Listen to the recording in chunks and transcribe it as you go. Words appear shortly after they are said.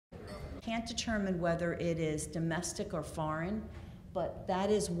Can't determine whether it is domestic or foreign, but that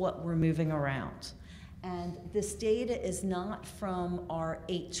is what we're moving around. And this data is not from our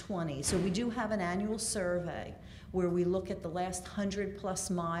 820. So we do have an annual survey where we look at the last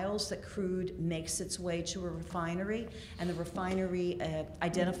 100+ miles that crude makes its way to a refinery, and the refinery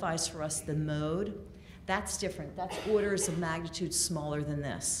identifies for us the mode. That's different. That's orders of magnitude smaller than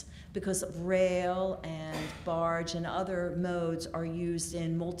this, because rail and barge and other modes are used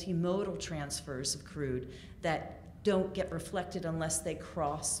in multimodal transfers of crude that don't get reflected unless they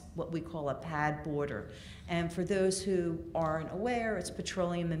cross what we call a pad border. And for those who aren't aware, it's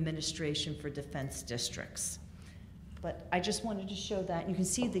Petroleum Administration for Defense Districts. But I just wanted to show that. You can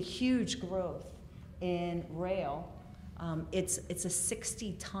see the huge growth in rail. It's a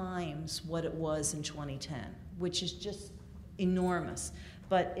 60 times what it was in 2010, which is just enormous.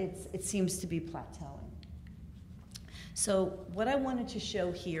 But it seems to be plateauing. So what I wanted to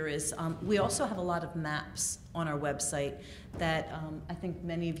show here is we also have a lot of maps on our website that I think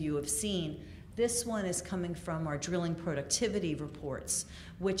many of you have seen. This one is coming from our drilling productivity reports,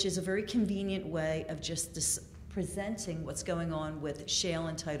 which is a very convenient way of just presenting what's going on with shale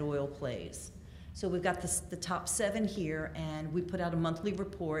and tight oil plays. So we've got the top 7 here, and we put out a monthly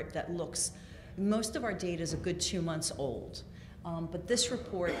report that looks, most of our data is a good 2 months old. But this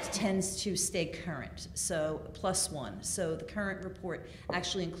report tends to stay current, so +1. So the current report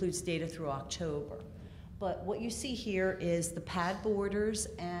actually includes data through October. But what you see here is the pad borders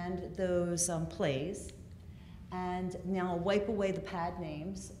and those plays. And now I'll wipe away the pad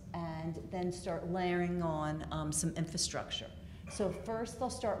names and then start layering on some infrastructure. So first I'll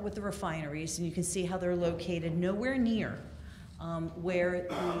start with the refineries, and you can see how they're located nowhere near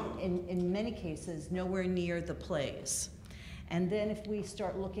in many cases, nowhere near the plays. And then if we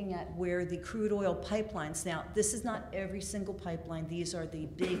start looking at where the crude oil pipelines, now this is not every single pipeline, these are the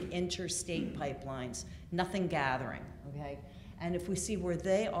big interstate pipelines, nothing gathering, okay? And if we see where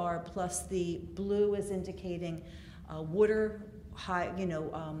they are, plus the blue is indicating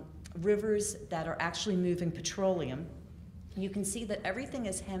rivers that are actually moving petroleum, you can see that everything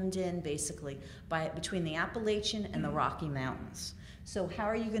is hemmed in basically between the Appalachian and the Rocky Mountains. So how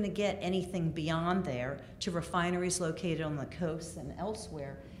are you going to get anything beyond there to refineries located on the coast and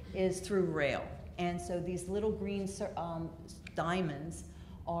elsewhere is through rail. And so these little green diamonds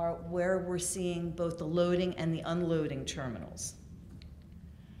are where we're seeing both the loading and the unloading terminals.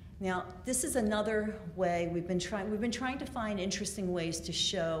 Now, this is another way we've been trying to find interesting ways to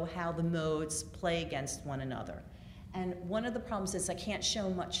show how the modes play against one another. And one of the problems is I can't show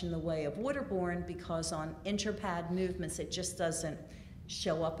much in the way of Waterborne because on interpad movements it just doesn't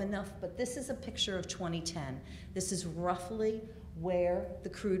show up enough. But this is a picture of 2010. This is roughly where the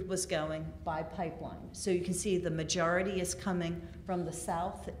crude was going by pipeline. So you can see the majority is coming from the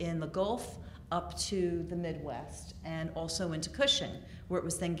south in the Gulf up to the Midwest and also into Cushing, where it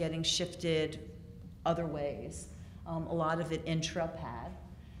was then getting shifted other ways, a lot of it intra-pad.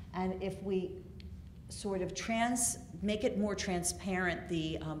 And if we sort of make it more transparent,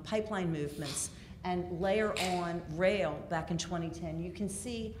 the pipeline movements, and layer on rail back in 2010, you can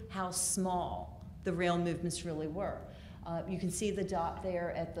see how small the rail movements really were. You can see the dot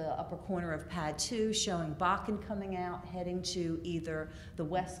there at the upper corner of pad 2 showing Bakken coming out, heading to either the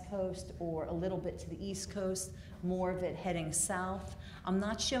west coast or a little bit to the east coast, more of it heading south. I'm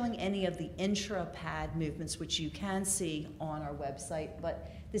not showing any of the intra-pad movements, which you can see on our website,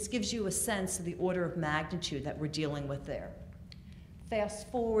 but this gives you a sense of the order of magnitude that we're dealing with there. Fast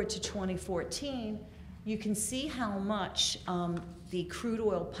forward to 2014, you can see how much the crude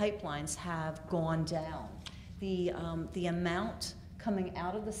oil pipelines have gone down. The amount coming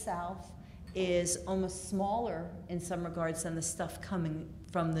out of the south is almost smaller in some regards than the stuff coming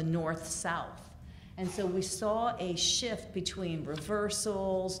from the north-south. And so we saw a shift between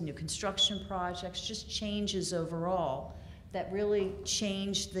reversals, new construction projects, just changes overall that really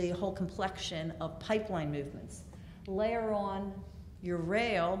changed the whole complexion of pipeline movements. Layer on your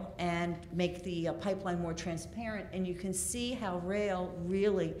rail and make the pipeline more transparent, and you can see how rail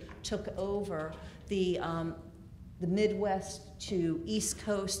really took over the Midwest to East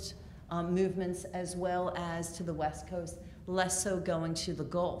Coast movements as well as to the West Coast, less so going to the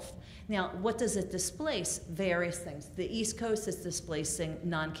Gulf. Now, what does it displace? Various things. The East Coast is displacing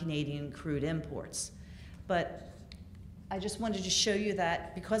non-Canadian crude imports. But I just wanted to show you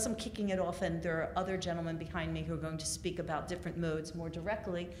that because I'm kicking it off and there are other gentlemen behind me who are going to speak about different modes more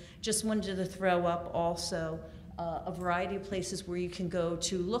directly, just wanted to throw up also a variety of places where you can go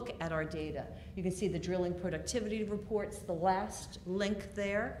to look at our data. You can see the drilling productivity reports. The last link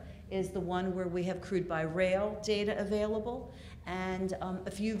there is the one where we have crude by rail data available. And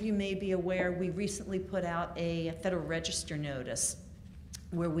a few of you may be aware, we recently put out a Federal Register notice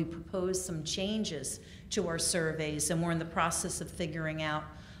where we proposed some changes to our surveys, and we're in the process of figuring out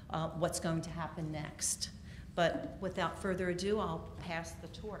what's going to happen next. But without further ado, I'll pass the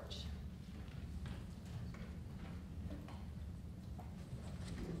torch.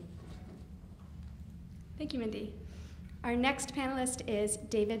 Thank you, Mindi. Our next panelist is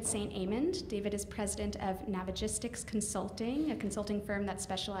David St. Amand. David is president of Navigistics Consulting, a consulting firm that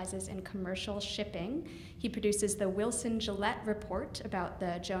specializes in commercial shipping. He produces the Wilson-Gillette report about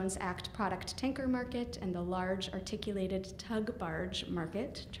the Jones Act product tanker market and the large articulated tug barge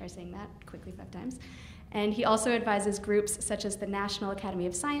market. Try saying that quickly 5 times. And he also advises groups such as the National Academy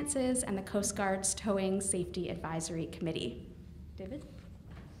of Sciences and the Coast Guard's Towing Safety Advisory Committee. David?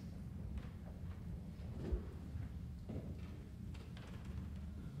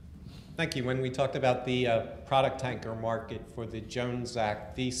 Thank you. When we talked about the product tanker market for the Jones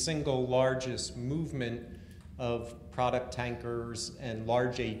Act, the single largest movement of product tankers and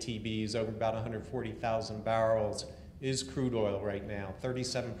large ATBs, over about 140,000 barrels, is crude oil right now.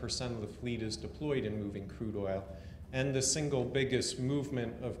 37% of the fleet is deployed in moving crude oil. And the single biggest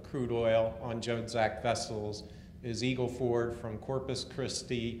movement of crude oil on Jones Act vessels is Eagle Ford from Corpus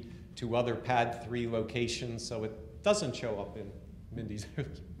Christi to other PAD 3 locations, so it doesn't show up in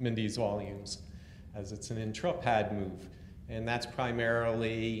Mindi's volumes, as it's an intra-PAD move. And that's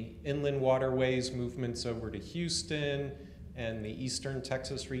primarily inland waterways, movements over to Houston and the eastern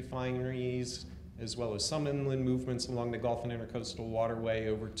Texas refineries, as well as some inland movements along the Gulf and Intercoastal Waterway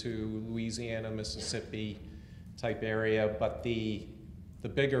over to Louisiana, Mississippi type area. But the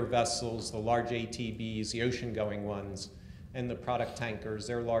bigger vessels, the large ATBs, the ocean-going ones, and the product tankers,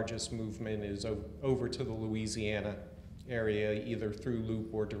 their largest movement is over to the Louisiana area, either through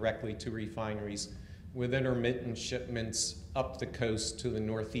loop or directly to refineries, with intermittent shipments up the coast to the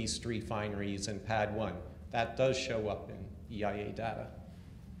northeast refineries and PAD 1. That does show up in EIA data.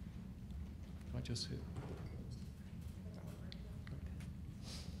 I just hit.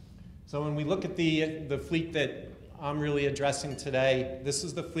 So when we look at the fleet that I'm really addressing today, this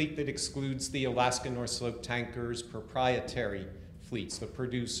is the fleet that excludes the Alaska North Slope tankers proprietary fleets, the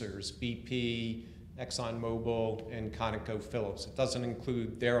producers, BP, ExxonMobil, and ConocoPhillips. It doesn't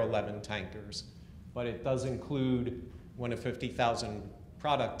include their 11 tankers, but it does include when a 50,000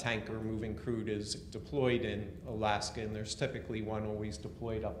 product tanker moving crude is deployed in Alaska, and there's typically one always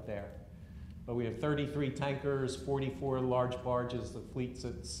deployed up there. But we have 33 tankers, 44 large barges, the fleet's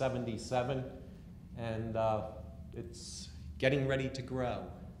at 77, and it's getting ready to grow.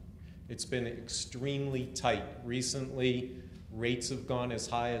 It's been extremely tight. Recently, rates have gone as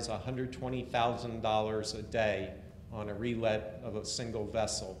high as $120,000 a day on a relet of a single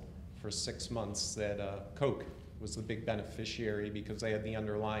vessel for 6 months that Koch was the big beneficiary because they had the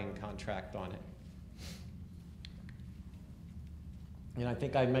underlying contract on it. And I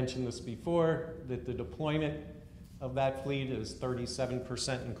think I mentioned this before, that the deployment of that fleet is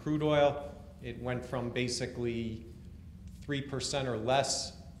 37% in crude oil. It went from basically 3% or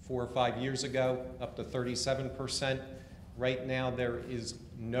less 4 or 5 years ago up to 37%. Right now, there is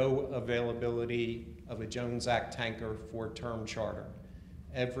no availability of a Jones Act tanker for term charter.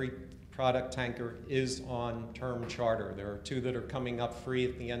 Every product tanker is on term charter. There are 2 that are coming up free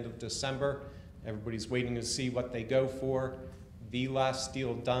at the end of December. Everybody's waiting to see what they go for. The last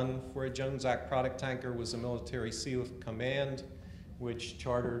deal done for a Jones Act product tanker was a Military Seal Command, which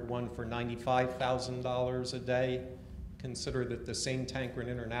chartered one for $95,000 a day. Consider that the same tanker in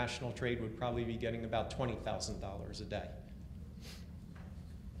international trade would probably be getting about $20,000 a day.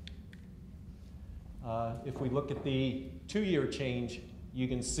 If we look at the 2-year change, you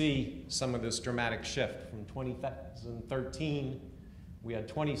can see some of this dramatic shift. From 2013, we had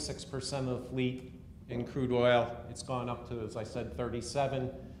 26% of the fleet in crude oil. It's gone up to, as I said,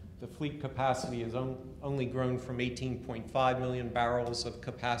 37. The fleet capacity has only grown from 18.5 million barrels of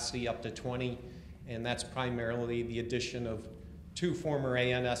capacity up to 20, and that's primarily the addition of 2 former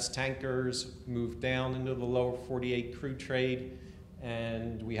ANS tankers moved down into the lower 48 crude trade,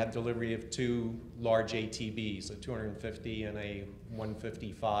 and we had delivery of 2 large ATBs, a 250 and a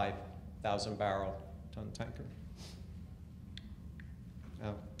 155,000 barrel ton tanker.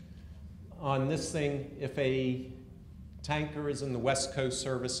 Now, on this thing, if a tanker is in the West Coast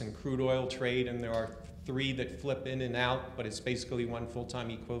service and crude oil trade, and there are 3 that flip in and out, but it's basically 1 full-time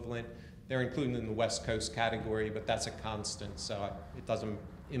equivalent, they're included in the West Coast category, but that's a constant, so it doesn't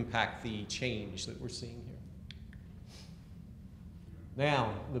impact the change that we're seeing here.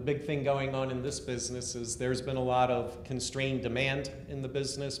 Now, the big thing going on in this business is there's been a lot of constrained demand in the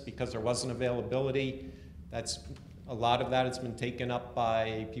business because there wasn't availability. That's A lot of that has been taken up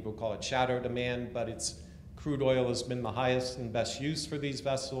by, people call it shadow demand, but it's crude oil has been the highest and best use for these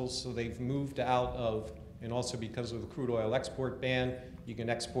vessels, so they've moved out of, and also because of the crude oil export ban, you can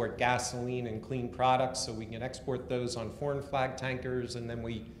export gasoline and clean products, so we can export those on foreign flag tankers, and then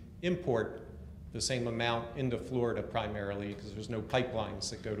we import the same amount into Florida primarily, because there's no pipelines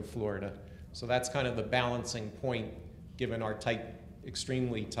that go to Florida. So that's kind of the balancing point given our tight,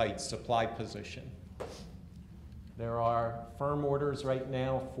 extremely tight supply position. There are firm orders right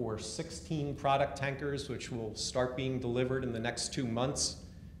now for 16 product tankers, which will start being delivered in the next 2 months.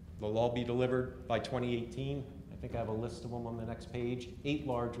 They'll all be delivered by 2018. I think I have a list of them on the next page. 8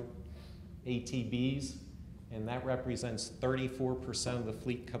 larger ATBs, and that represents 34% of the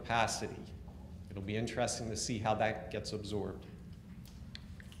fleet capacity. It'll be interesting to see how that gets absorbed.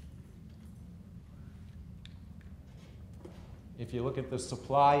 If you look at the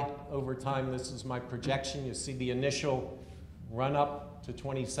supply over time, this is my projection. You see the initial run up to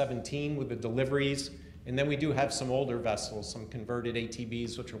 2017 with the deliveries. And then we do have some older vessels, some converted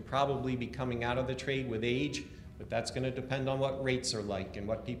ATBs, which will probably be coming out of the trade with age. But that's going to depend on what rates are like and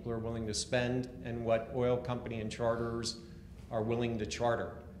what people are willing to spend and what oil company and charterers are willing to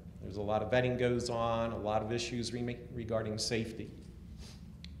charter. There's a lot of vetting goes on, a lot of issues regarding safety.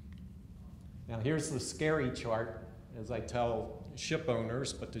 Now here's the scary chart. As I tell ship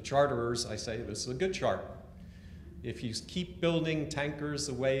owners, but to charterers, I say this is a good chart. If you keep building tankers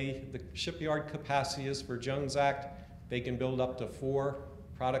the way the shipyard capacity is for Jones Act, they can build up to 4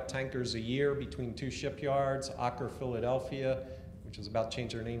 product tankers a year between 2 shipyards, Aker, Philadelphia, which is about to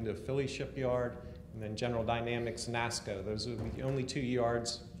change their name to Philly Shipyard, and then General Dynamics, NASCO. Those are the only 2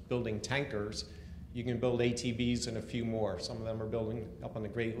 yards building tankers. You can build ATBs and a few more. Some of them are building up on the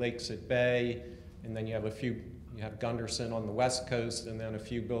Great Lakes at Bay, and then you have a few. You have Gunderson on the West Coast, and then a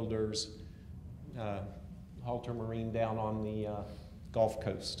few builders, Halter Marine down on the Gulf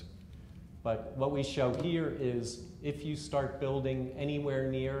Coast. But what we show here is if you start building anywhere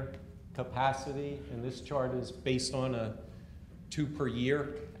near capacity, and this chart is based on a 2 per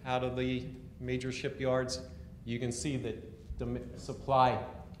year out of the major shipyards, you can see that the supply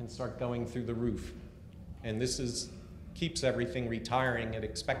can start going through the roof. And this keeps everything retiring at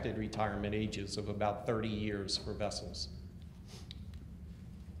expected retirement ages of about 30 years for vessels.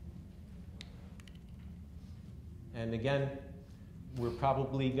 And again, we're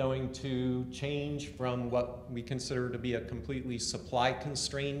probably going to change from what we consider to be a completely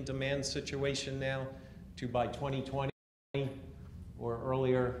supply-constrained demand situation now to by 2020 or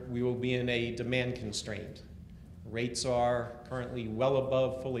earlier, we will be in a demand-constrained. Rates are currently well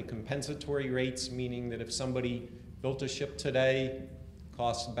above fully compensatory rates, meaning that if somebody built a ship today,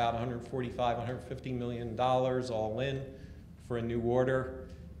 costs about $145, $150 million all in for a new order.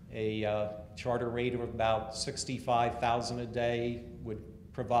 A charter rate of about $65,000 a day would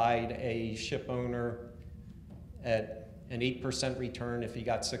provide a ship owner at an 8% return if he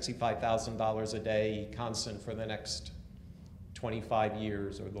got $65,000 a day constant for the next 25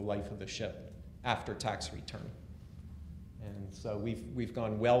 years or the life of the ship after tax return. And so we've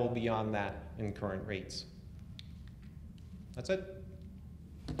gone well beyond that in current rates. That's it.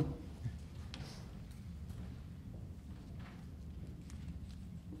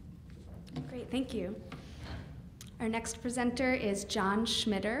 Great, thank you. Our next presenter is John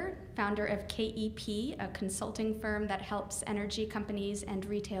Schmitter, founder of KEP, a consulting firm that helps energy companies and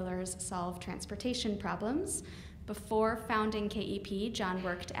retailers solve transportation problems. Before founding KEP, John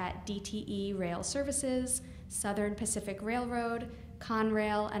worked at DTE Rail Services, Southern Pacific Railroad,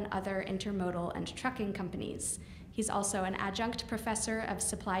 Conrail, and other intermodal and trucking companies. He's also an adjunct professor of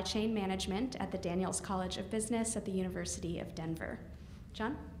supply chain management at the Daniels College of Business at the University of Denver.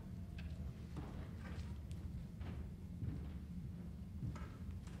 John?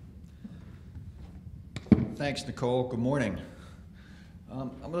 Thanks, Nicole. Good morning.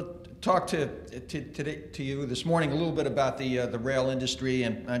 I'm going to talk to you this morning a little bit about the rail industry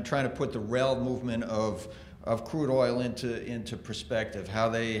and trying to put the rail movement of crude oil into perspective, how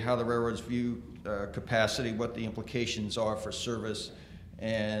the railroads view capacity, what the implications are for service,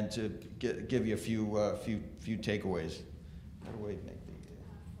 and to give you a few takeaways. How do we make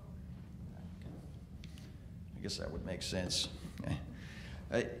I guess that would make sense.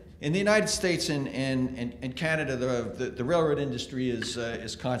 In the United States and Canada, the railroad industry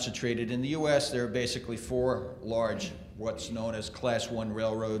is concentrated. In the U.S., there are basically 4 large, what's known as Class 1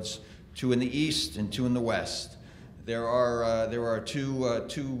 railroads, 2 in the east and 2 in the west. There are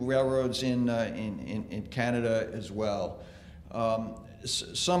two railroads in Canada as well.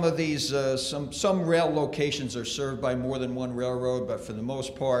 Some of these some rail locations are served by more than one railroad, but for the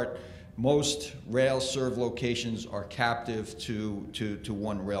most part, most rail serve locations are captive to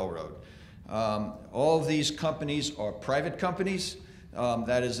one railroad. All of these companies are private companies. And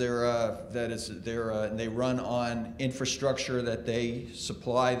they run on infrastructure that they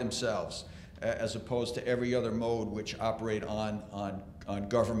supply themselves, as opposed to every other mode which operate on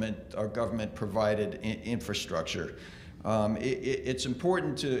government or government provided infrastructure. It's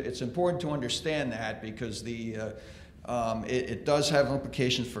important to understand that, because it does have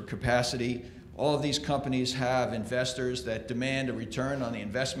implications for capacity. All of these companies have investors that demand a return on the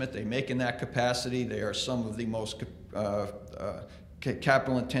investment they make in that capacity. They are some of the most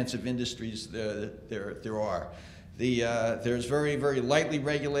capital-intensive industries there are. There's very lightly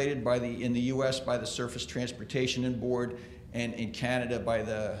regulated in the U.S. by the Surface Transportation Board, and in Canada by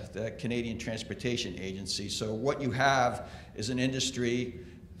the Canadian Transportation Agency. So what you have is an industry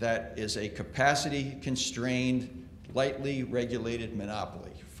that is a capacity-constrained, lightly regulated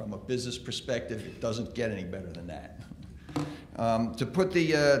monopoly. From a business perspective, it doesn't get any better than that. To put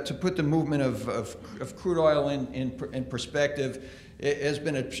the movement of crude oil in perspective, it has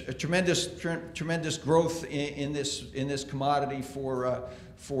been a tremendous growth in this commodity for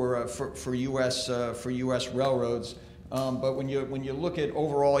U.S. railroads. But when you look at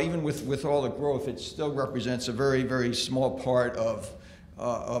overall, even with all the growth, it still represents a very small part of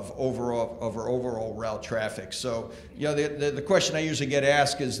our overall rail traffic. So, the question I usually get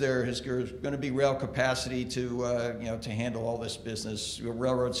asked is, is there going to be rail capacity to handle all this business?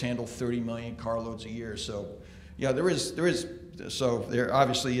 Railroads handle 30 million carloads a year, so there is. So there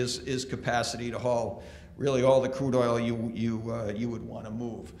obviously is capacity to haul really all the crude oil you would want to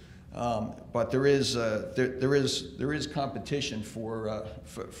move. But there is competition for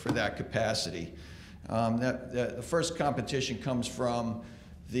that capacity. The first competition comes from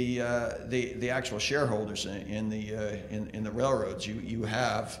the actual shareholders in the railroads. You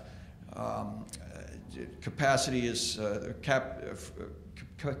have capacity is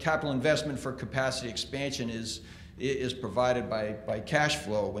capital investment for capacity expansion is provided by cash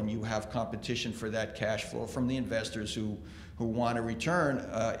flow, when you have competition for that cash flow from the investors who want a return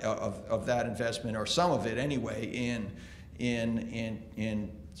of that investment, or some of it anyway,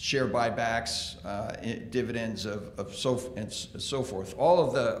 in share buybacks, dividends and so forth. All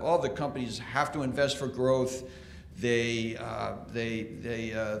of the companies have to invest for growth. Their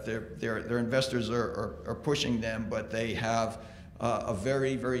investors are pushing them, but they have a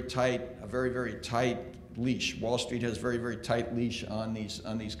very tight leash. Wall Street has very tight leash on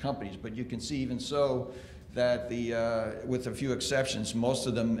these companies. But you can see even so that with a few exceptions, most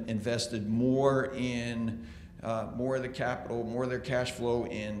of them invested more of the capital, more of their cash flow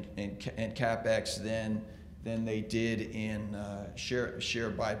in CapEx than they did in share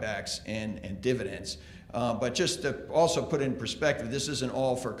buybacks and dividends. But just to also put it in perspective, this isn't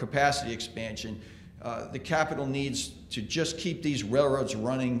all for capacity expansion. The capital needs to just keep these railroads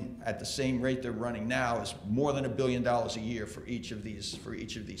running at the same rate they're running now is more than $1 billion a year for each of these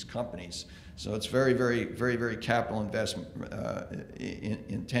companies. So it's very capital investment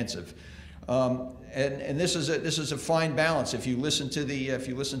intensive. And this is a fine balance. If you listen to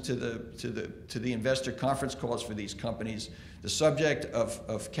the investor conference calls for these companies, the subject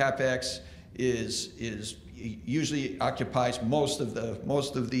of CapEx is usually occupies most of the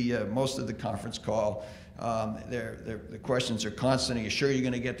conference call. The questions are constant. Are you sure you're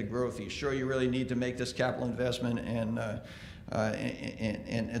going to get the growth? Are you sure you really need to make this capital investment?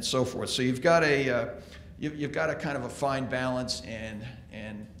 And so forth. So you've got a kind of a fine balance, and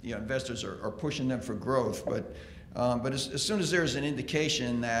investors are pushing them for growth. But as soon as there's an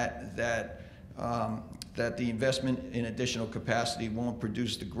indication that the investment in additional capacity won't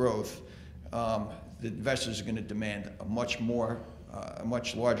produce the growth, the investors are going to demand a much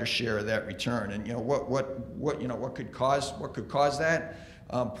larger share of that return. And what could cause that?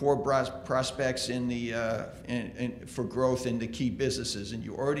 Poor prospects for growth in the key businesses, and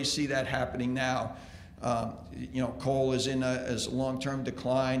you already see that happening now. Coal is in a long-term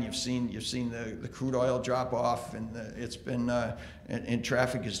decline. You've seen the crude oil drop off, and and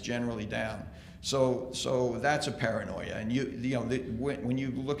traffic is generally down. So that's a paranoia. And when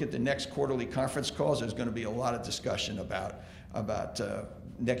you look at the next quarterly conference calls, there's going to be a lot of discussion about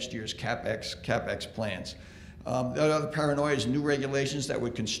next year's CapEx plans. The other paranoia is new regulations that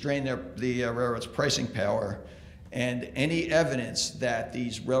would constrain the railroads' pricing power, and any evidence that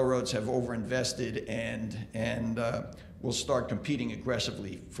these railroads have overinvested and will start competing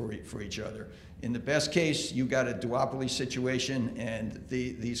aggressively for each other. In the best case, you got a duopoly situation, and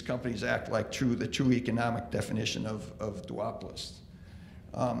these companies act like the true economic definition of duopolists.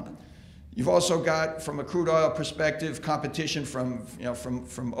 You've also got, from a crude oil perspective, competition from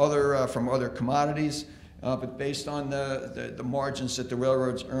other commodities. But based on the margins that the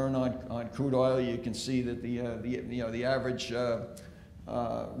railroads earn on crude oil, you can see that the average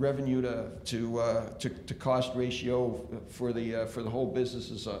revenue to cost ratio for the whole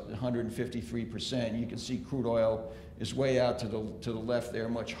business is 153%. You can see crude oil is way out to the left there,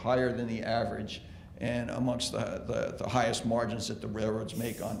 much higher than the average, and amongst the highest margins that the railroads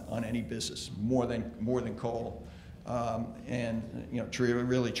make on any business, more than coal. And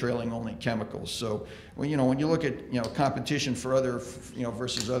really trailing only chemicals. So when you look at competition for other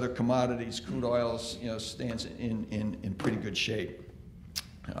versus other commodities, crude oil stands in pretty good shape.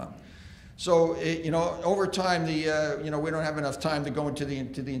 So over time, we don't have enough time to go into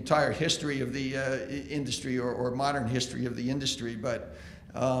the entire history of the industry or modern history of the industry, but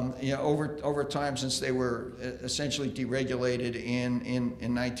over time, since they were essentially deregulated in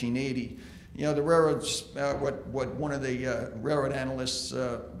 1980. The railroads, what one of the railroad analysts,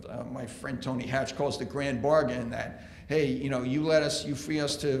 my friend Tony Hatch, calls the grand bargain, that, hey, you free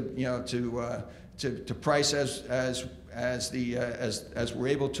us to price as we're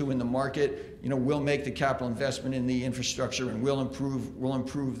able to in the market. We'll make the capital investment in the infrastructure, and we'll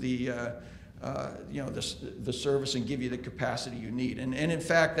improve the service and give you the capacity you need. And in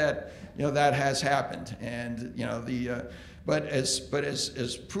fact, that has happened. And But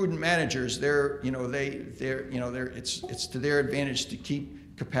as prudent managers, it's to their advantage to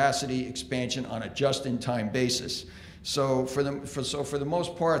keep capacity expansion on a just-in-time basis. So for the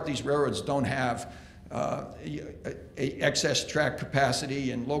most part, these railroads don't have excess track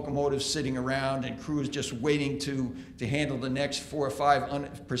capacity and locomotives sitting around and crews just waiting to handle the next 4 or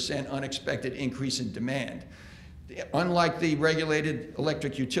 5% unexpected increase in demand. Unlike the regulated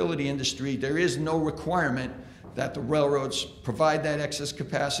electric utility industry, there is no requirement that the railroads provide that excess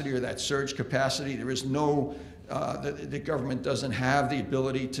capacity or that surge capacity. There is no, the government doesn't have the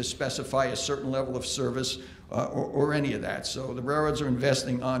ability to specify a certain level of service or any of that. So the railroads are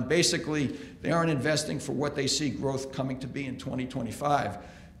investing on, basically, they aren't investing for what they see growth coming to be in 2025.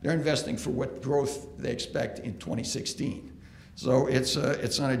 They're investing for what growth they expect in 2016. So it's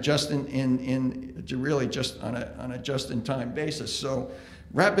on a really just on a just-in-time basis. So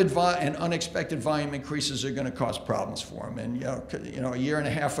rapid and unexpected volume increases are going to cause problems for them. And a year and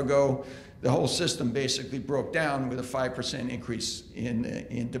a half ago, the whole system basically broke down with a 5% increase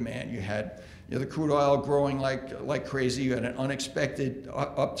in demand. You had the crude oil growing like crazy. You had an unexpected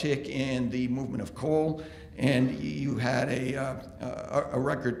uptick in the movement of coal, and you had a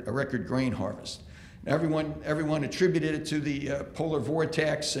record grain harvest. Everyone attributed it to the polar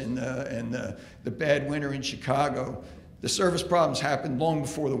vortex and the bad winter in Chicago. The service problems happened long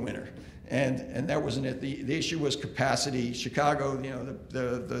before the winter, and that wasn't it. The issue was capacity. Chicago,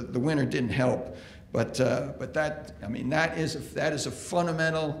 the winter didn't help, but that is a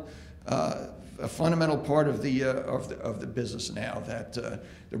fundamental part of the business now, that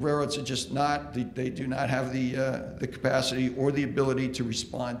the railroads are just not, they do not have the capacity or the ability to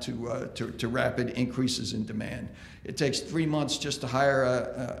respond to rapid increases in demand. It takes 3 months just to hire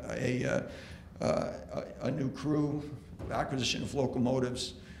a new crew. The acquisition of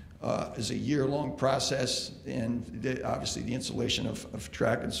locomotives is a year-long process, and obviously the installation of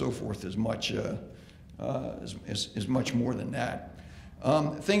track and so forth is much more than that.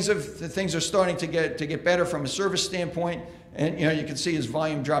 Things are starting to get better from a service standpoint, and you can see as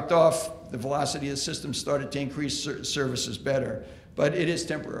volume dropped off, the velocity of the system started to increase. Service is better, but it is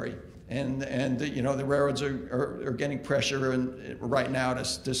temporary, and the railroads are getting pressure right now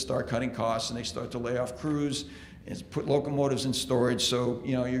to start cutting costs, and they start to lay off crews and put locomotives in storage. So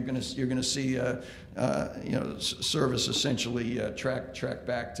you're going to see service essentially track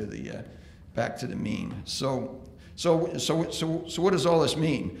back to the mean. So what does all this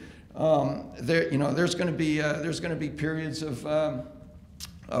mean? There's going to be periods of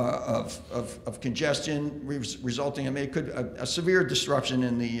congestion resulting. It could a severe disruption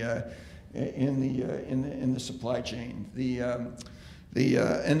in the supply chain.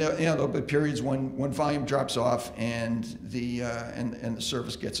 There'll be periods when volume drops off and the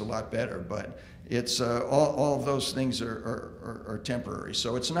service gets a lot better. But it's all of those things are temporary.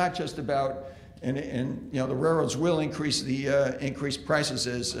 So it's not just about. And the railroads will increase prices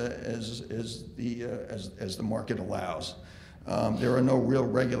as the market allows. There are no real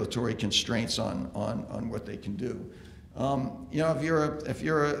regulatory constraints on what they can do. If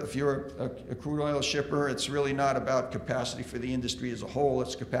you're a crude oil shipper, it's really not about capacity for the industry as a whole.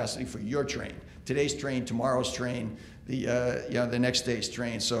 It's capacity for your train, today's train, tomorrow's train, the next day's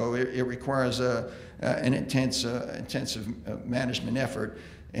train. So it requires an intensive management effort.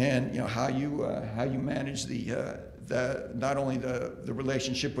 and how you manage not only the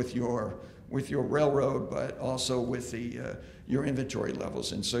relationship with your railroad, but also with your inventory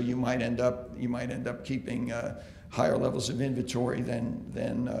levels. And so you might end up keeping higher levels of inventory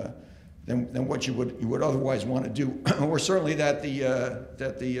than what you would otherwise want to do, or certainly that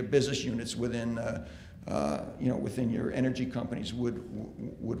the business units within within your energy companies would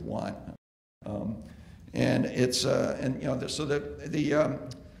want. And it's so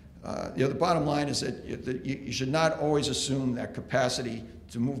the bottom line is that you should not always assume that capacity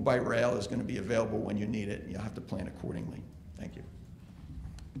to move by rail is going to be available when you need it. You'll have to plan accordingly. Thank you.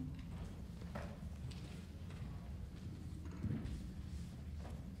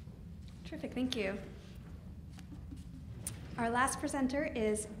 Terrific, thank you. Our last presenter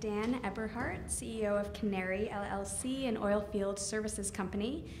is Dan Eberhardt, CEO of Canary LLC, an oil field services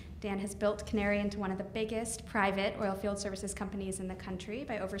company. Dan has built Canary into one of the biggest private oil field services companies in the country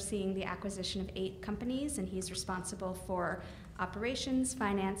by overseeing the acquisition of 8 companies, and he's responsible for operations,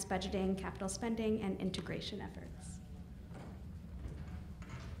 finance, budgeting, capital spending, and integration efforts.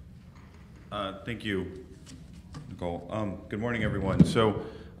 Thank you, Nicole. Good morning, everyone. So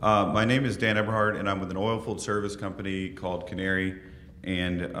my name is Dan Eberhardt, and I'm with an oil field service company called Canary,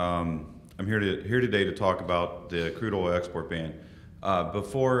 and I'm here today to talk about the crude oil export ban.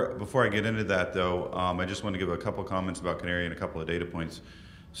 Before I get into that, though, I just want to give a couple comments about Canary and a couple of data points.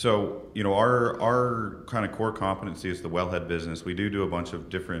 So, our kind of core competency is the wellhead business. We do a bunch of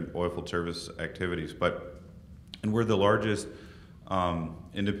different oilfield service activities, and we're the largest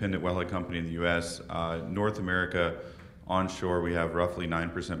independent wellhead company in the U.S. North America, onshore, we have roughly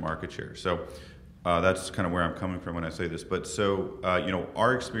 9% market share. So that's kind of where I'm coming from when I say this. But so,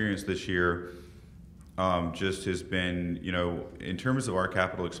 our experience this year just has been, in terms of our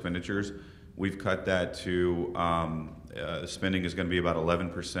capital expenditures, we've cut that to spending is going to be about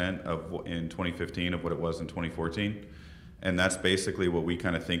 11% in 2015 of what it was in 2014. And that's basically what we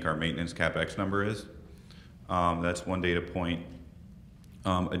kind of think our maintenance CapEx number is. That's one data point.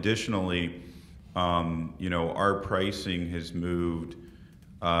 Additionally, our pricing has moved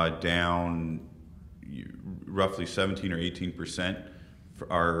down roughly 17 or 18%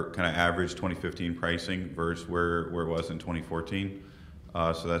 for our kind of average 2015 pricing versus where it was in 2014.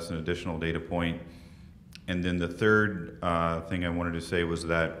 So that's an additional data point. And then the third thing I wanted to say was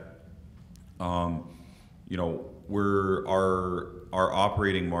that, our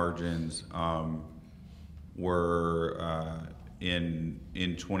operating margins were in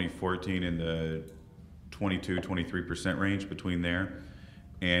 2014 in the 22-23% range, between there,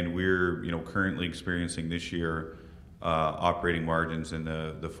 and we're currently experiencing this year operating margins in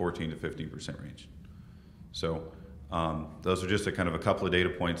the 14 to 15% range. So those are just a couple of data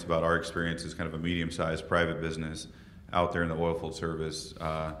points about our experience as kind of a medium-sized private business out there in the oilfield service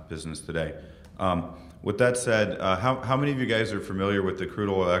business today. With that said, how many of you guys are familiar with the crude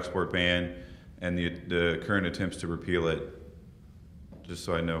oil export ban and the current attempts to repeal it? Just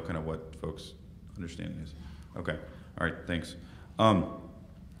so I know kind of what folks' understanding is. Okay, all right, thanks.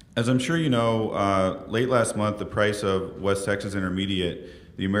 As I'm sure you know, late last month, the price of West Texas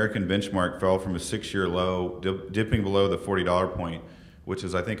Intermediate, the American benchmark, fell from a 6-year low, dipping below the $40 point, which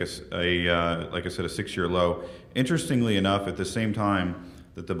is, I think, like I said, a 6-year low. Interestingly enough, at the same time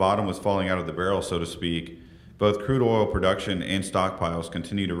that the bottom was falling out of the barrel, so to speak, both crude oil production and stockpiles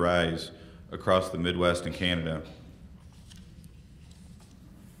continue to rise across the Midwest and Canada.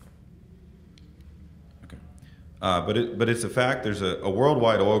 But it's a fact. There's a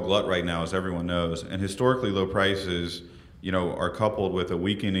worldwide oil glut right now, as everyone knows, and historically low prices, are coupled with a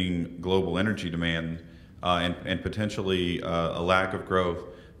weakening global energy demand and potentially a lack of growth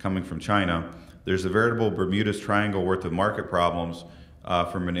coming from China. There's a veritable Bermuda's Triangle worth of market problems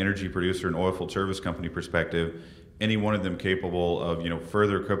from an energy producer and oilfield service company perspective. Any one of them capable of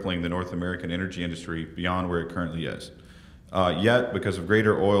further crippling the North American energy industry beyond where it currently is. Yet, because of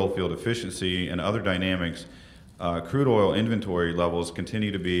greater oil field efficiency and other dynamics, crude oil inventory levels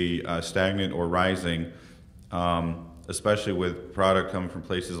continue to be stagnant or rising, especially with product coming from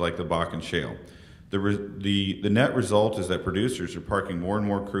places like the Bakken Shale. The net result is that producers are parking more and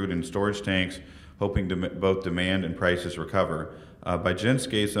more crude in storage tanks, hoping to both demand and prices recover. By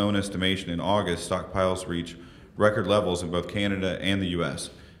Genscape's own estimation, in August, stockpiles reach record levels in both Canada and the U.S.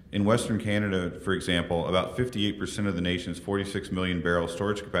 In Western Canada, for example, about 58% of the nation's 46 million barrel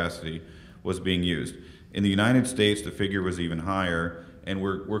storage capacity was being used. In the United States, the figure was even higher, and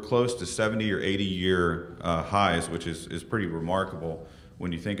we're close to 70 or 80 year highs, which is pretty remarkable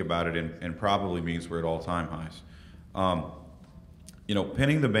when you think about it, and probably means we're at all-time highs.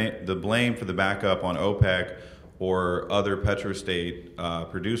 Pinning the blame for the backup on OPEC or other petrostate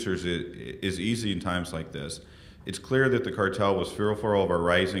producers is easy in times like this. It's clear that the cartel was fearful of our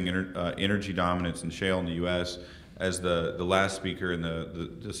rising energy dominance in shale in the U.S., as the last speaker in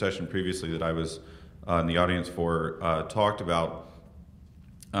the session previously that I was in the audience for talked about.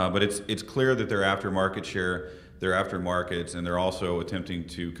 But it's clear that they're after market share, they're after markets, and they're also attempting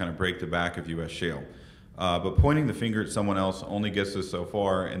to kind of break the back of U.S. shale. But pointing the finger at someone else only gets us so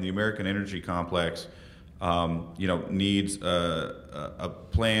far, and the American energy complex needs a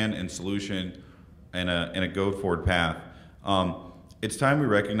plan and solution and a go-forward path. It's time we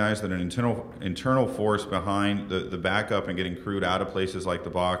recognize that an internal force behind the backup and getting crude out of places like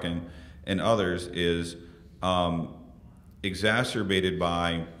the Bakken and others is exacerbated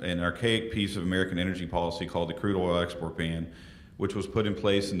by an archaic piece of American energy policy called the crude oil export ban, which was put in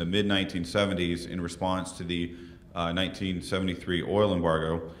place in the mid-1970s in response to the 1973 oil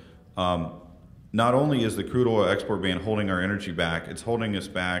embargo. Not only is the crude oil export ban holding our energy back, it's holding us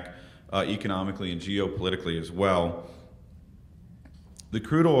back economically and geopolitically as well. The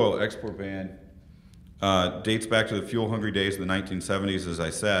crude oil export ban dates back to the fuel-hungry days of the 1970s, as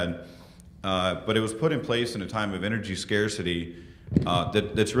I said, but it was put in place in a time of energy scarcity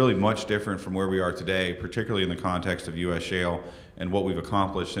that's really much different from where we are today, particularly in the context of U.S. shale and what we've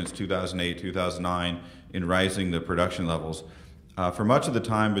accomplished since 2008, 2009 in rising the production levels. For much of the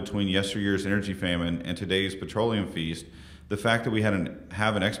time between yesteryear's energy famine and today's petroleum feast, the fact that we have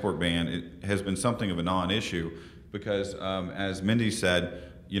an export ban, it has been something of a non-issue because, as Mindi said,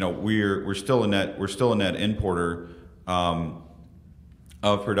 we're still a net importer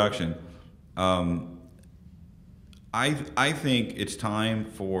of production. I think it's time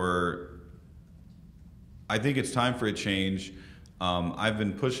for a change. I've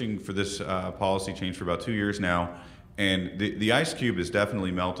been pushing for this policy change for about 2 years now, and the ice cube is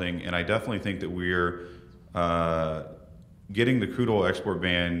definitely melting, and I definitely think that we're getting the crude oil export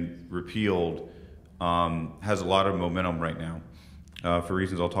ban repealed has a lot of momentum right now for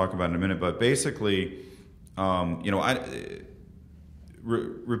reasons I'll talk about in a minute. But basically,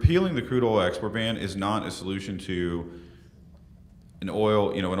 repealing the crude oil export ban is not a solution to an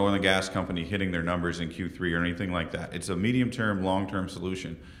oil and gas company hitting their numbers in Q3 or anything like that. It's a medium-term, long-term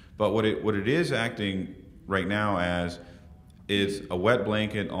solution. But what it is acting right now as is a wet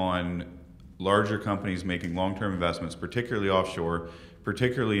blanket on larger companies making long-term investments, particularly offshore,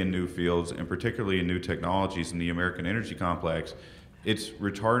 particularly in new fields, and particularly in new technologies in the American energy complex. It's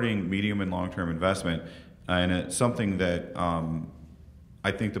retarding medium and long-term investment, and it's something that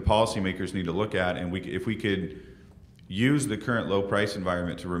I think the policymakers need to look at, and if we could use the current low price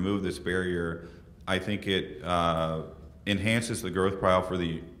environment to remove this barrier, I think it enhances the growth profile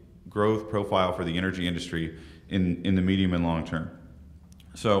for the energy industry in the medium and long term.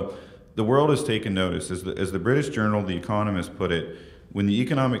 So the world has taken notice. As the British journal The Economist put it, when the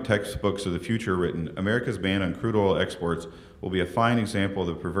economic textbooks of the future are written, America's ban on crude oil exports will be a fine example of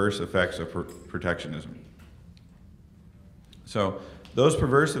the perverse effects of protectionism. So those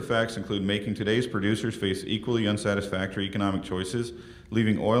perverse effects include making today's producers face equally unsatisfactory economic choices,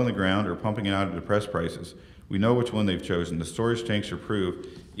 leaving oil in the ground or pumping it out at depressed prices. We know which one they've chosen. The storage tanks are proof,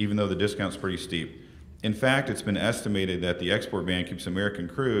 even though the discount's pretty steep. In fact, it's been estimated that the export ban keeps American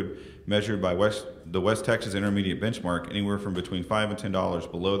crude, measured by the West Texas Intermediate benchmark, anywhere from between $5 and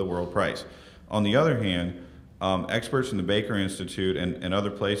 $10 below the world price. On the other hand, experts from the Baker Institute and other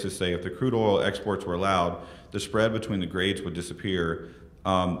places say if the crude oil exports were allowed, the spread between the grades would disappear.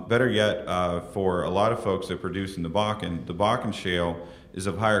 Better yet, for a lot of folks that produce in the Bakken shale is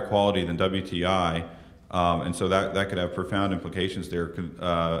of higher quality than WTI, and so that could have profound implications there,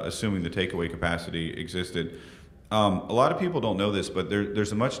 assuming the takeaway capacity existed. A lot of people don't know this, but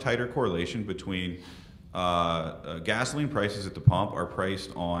there's a much tighter correlation between gasoline prices at the pump are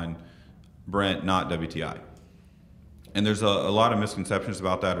priced on Brent, not WTI. And there's a lot of misconceptions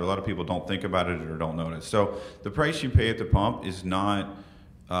about that, or a lot of people don't think about it or don't notice. So the price you pay at the pump is not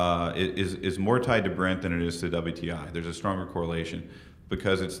is more tied to Brent than it is to WTI. There's a stronger correlation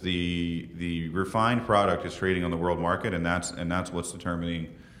because it's the refined product is trading on the world market, and that's what's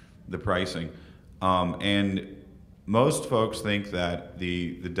determining the pricing. And most folks think that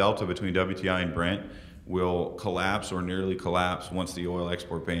the delta between WTI and Brent will collapse or nearly collapse once the oil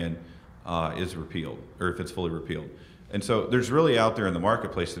export ban is repealed, or if it's fully repealed. And so there's really out there in the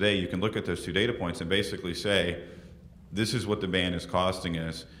marketplace today, you can look at those two data points and basically say, this is what the ban is costing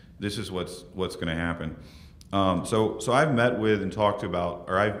us, this is what's going to happen. So I've met with and talked about,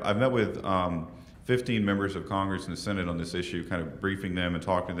 or I've met with 15 members of Congress and the Senate on this issue, kind of briefing them and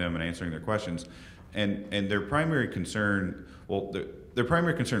talking to them and answering their questions. And their primary concern, their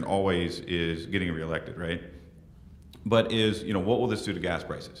primary concern always is getting reelected, right? but is, what will this do to gas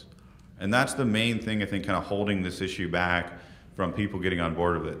prices? And that's the main thing, I think, kind of holding this issue back from people getting on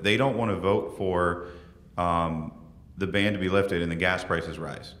board with it. They don't want to vote for the ban to be lifted and the gas prices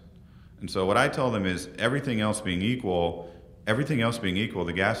rise. And so what I tell them is everything else being equal,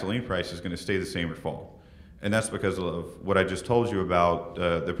 the gasoline price is going to stay the same or fall. And that's because of what I just told you about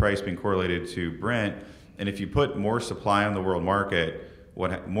the price being correlated to Brent. And if you put more supply on the world market,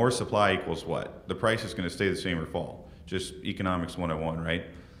 more supply equals what? The price is going to stay the same or fall. Just economics 101, right?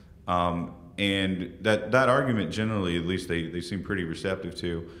 And that argument generally, at least they seem pretty receptive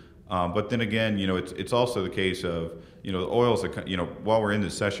to. But then again, it's also the case of, the oil's, while we're in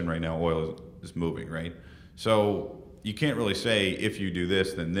this session right now, oil is moving, right? So you can't really say if you do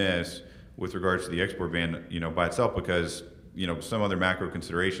this, then this with regards to the export ban, by itself, because, some other macro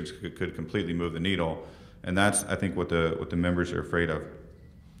considerations could completely move the needle. And that's, I think, what the members are afraid of.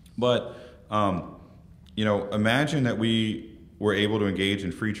 But, imagine that we were able to engage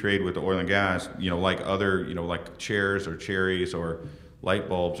in free trade with the oil and gas, like other, like chairs or cherries or light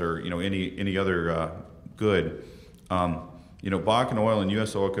bulbs or, any other good. Bakken oil and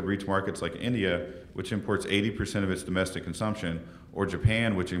U.S. oil could reach markets like India, which imports 80% of its domestic consumption, or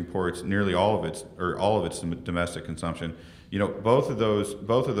Japan, which imports nearly all of its domestic consumption. Both of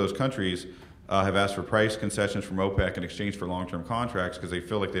those countries have asked for price concessions from OPEC in exchange for long-term contracts because they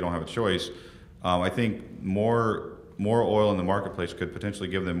feel like they don't have a choice. I think more oil in the marketplace could potentially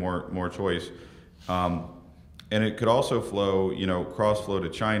give them more choice. And it could also flow, cross flow to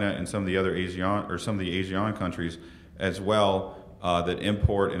China and some of the other ASEAN countries as well that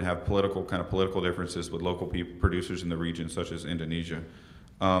import and have political differences with local producers in the region, such as Indonesia.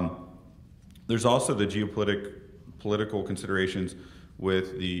 There's also the geopolitical considerations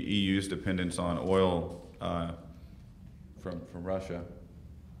with the EU's dependence on oil from Russia.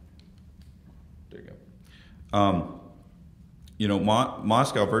 There you go.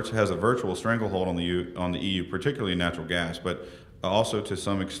 Moscow has a virtual stranglehold on the EU, particularly in natural gas, but also to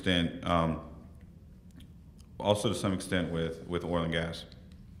some extent, with oil and gas.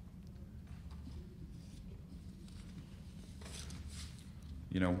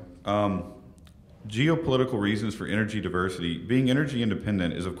 Geopolitical reasons for energy diversity. Being energy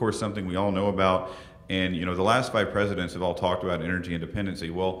independent is, of course, something we all know about, and the last 5 presidents have all talked about energy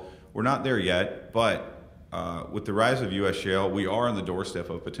independency. Well, we're not there yet, but with the rise of U.S. shale, we are on the doorstep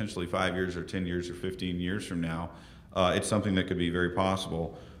of potentially 5 years or 10 years or 15 years from now. It's something that could be very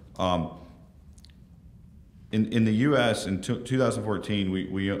possible. In the U.S. in 2014,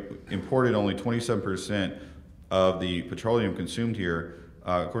 we imported only 27% of the petroleum consumed here,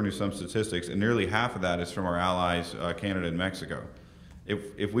 according to some statistics, and nearly half of that is from our allies, Canada and Mexico.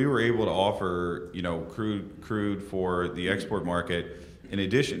 If we were able to offer, crude for the export market, in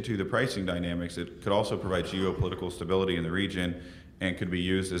addition to the pricing dynamics, it could also provide geopolitical stability in the region and could be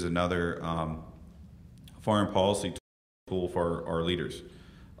used as another foreign policy tool for our leaders.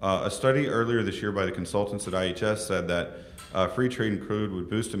 A study earlier this year by the consultants at IHS said that free trade in crude would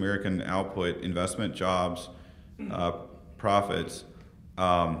boost American output, investment, jobs, profits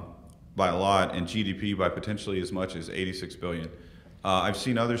by a lot, and GDP by potentially as much as $86 billion. I've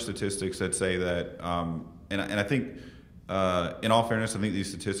seen other statistics that say that, and I think, in all fairness, I think these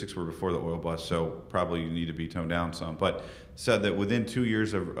statistics were before the oil bust, so probably need to be toned down some, but said that within 2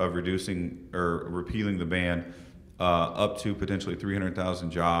 years of reducing or repealing the ban, up to potentially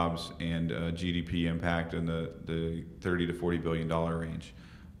 300,000 jobs and GDP impact in the $30 to $40 billion range.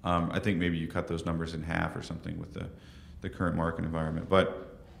 I think maybe you cut those numbers in half or something with the current market environment.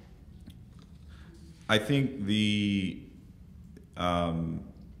 But I think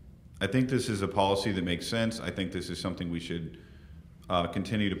I think this is a policy that makes sense. I think this is something we should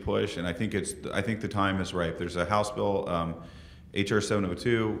continue to push, and I think the time is ripe. There's a House bill, HR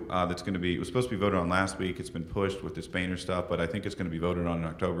 702, it was supposed to be voted on last week. It's been pushed with this Boehner stuff, but I think it's going to be voted on in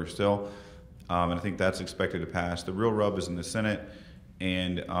October still, and I think that's expected to pass. The real rub is in the Senate,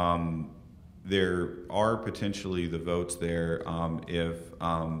 and there are potentially the votes there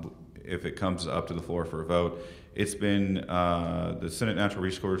if it comes up to the floor for a vote. It's been the Senate Natural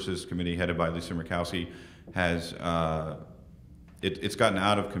Resources Committee, headed by Lisa Murkowski, has it's gotten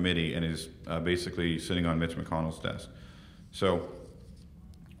out of committee and is basically sitting on Mitch McConnell's desk. So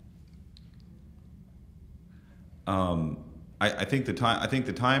I think the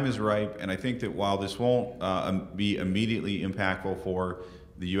time is ripe, and I think that while this won't be immediately impactful for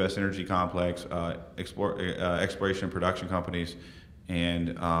the U.S. energy complex, exploration and production companies,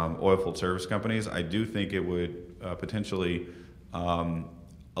 and oilfield service companies, I do think it would potentially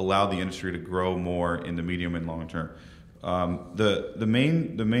allow the industry to grow more in the medium and long term. The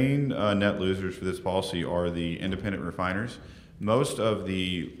main net losers for this policy are the independent refiners. Most of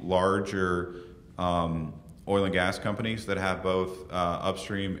the larger oil and gas companies that have both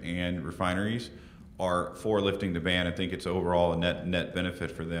upstream and refineries are for lifting the ban. I think it's overall a net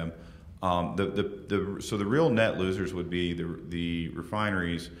benefit for them. So the real net losers would be the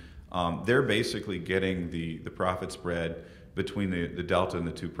refineries. They're basically getting the profit spread between the delta and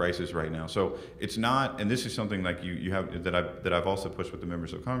the two prices right now. So it's not, and this is something like you have that I've also pushed with the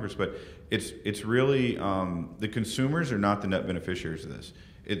members of Congress, but it's really the consumers are not the net beneficiaries of this.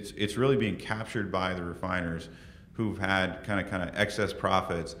 It's really being captured by the refiners who've had kind of excess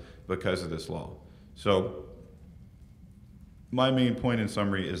profits because of this law. So my main point in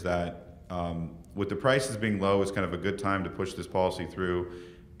summary is that with the prices being low, it's kind of a good time to push this policy through,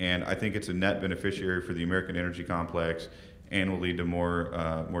 and I think it's a net beneficiary for the American energy complex and will lead to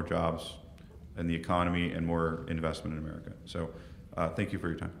more jobs in the economy and more investment in America. So thank you for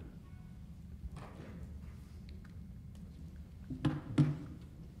your time.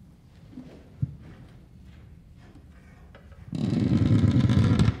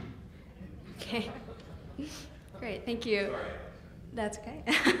 Okay, great, thank you. That's okay.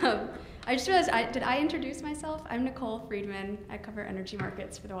 I just realized, did I introduce myself? I'm Nicole Friedman. I cover energy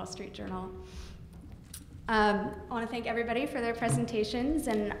markets for the Wall Street Journal. I want to thank everybody for their presentations,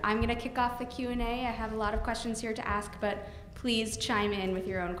 and I'm going to kick off the Q&A. I have a lot of questions here to ask, but please chime in with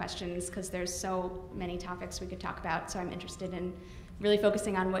your own questions because there's so many topics we could talk about, so I'm interested in really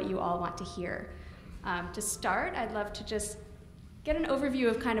focusing on what you all want to hear. To start, I'd love to just get an overview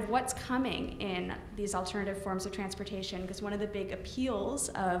of kind of what's coming in these alternative forms of transportation, because one of the big appeals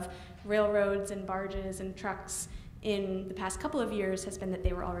of railroads and barges and trucks in the past couple of years has been that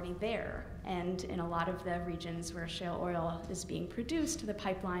they were already there. And in a lot of the regions where shale oil is being produced, the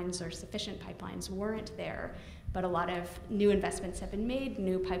pipelines or sufficient pipelines weren't there. But a lot of new investments have been made,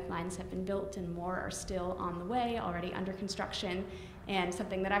 new pipelines have been built, and more are still on the way, already under construction. And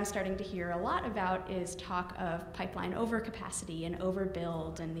something that I'm starting to hear a lot about is talk of pipeline overcapacity and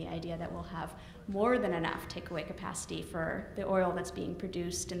overbuild, and the idea that we'll have more than enough takeaway capacity for the oil that's being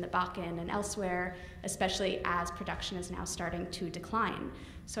produced in the Bakken and elsewhere, especially as production is now starting to decline.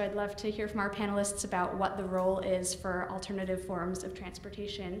 So I'd love to hear from our panelists about what the role is for alternative forms of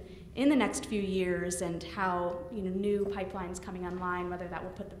transportation in the next few years, and how new pipelines coming online, whether that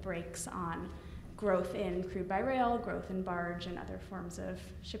will put the brakes on growth in crude by rail, growth in barge, and other forms of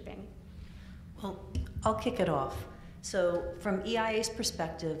shipping. Well, I'll kick it off. So from EIA's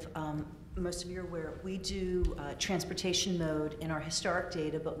perspective, most of you are aware, we do transportation mode in our historic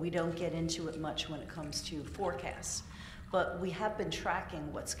data, but we don't get into it much when it comes to forecasts. But we have been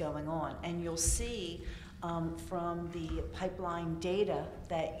tracking what's going on, and you'll see from the pipeline data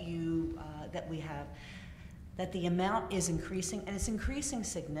that we have that the amount is increasing, and it's increasing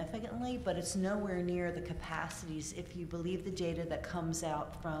significantly, but it's nowhere near the capacities if you believe the data that comes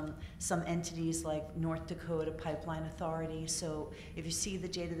out from some entities like North Dakota Pipeline Authority. So if you see the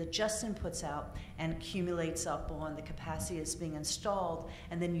data that Justin puts out and accumulates up on the capacity that's being installed,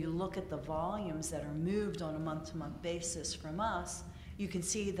 and then you look at the volumes that are moved on a month-to-month basis from us, you can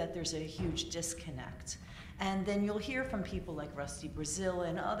see that there's a huge disconnect. And then you'll hear from people like Rusty Brazil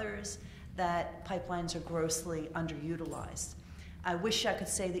and others that pipelines are grossly underutilized. I wish I could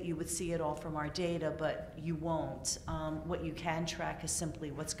say that you would see it all from our data, but you won't. What you can track is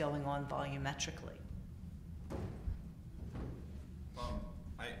simply what's going on volumetrically.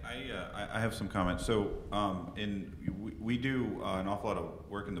 I have some comments. So we do an awful lot of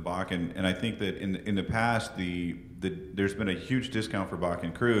work in the Bakken, and I think that in the past there's been a huge discount for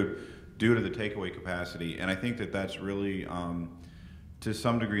Bakken crude due to the takeaway capacity, and I think that that's really to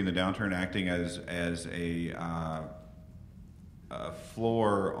some degree in the downturn acting as a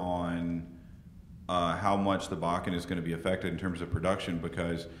floor on how much the Bakken is going to be affected in terms of production,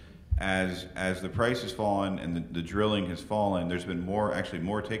 because as the price has fallen and the drilling has fallen, there's been more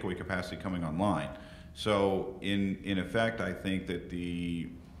takeaway capacity coming online. So in effect, I think that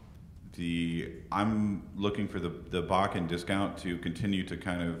I'm looking for the Bakken discount to continue to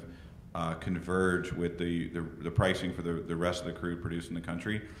kind of converge with the pricing for the rest of the crude produced in the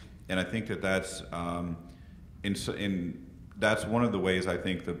country, and I think that's that's one of the ways I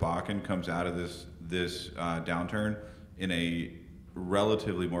think the Bakken comes out of this downturn in a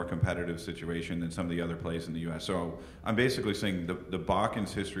relatively more competitive situation than some of the other plays in the U.S. So I'm basically saying the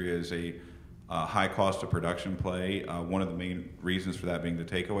Bakken's history is a high cost of production play. One of the main reasons for that being the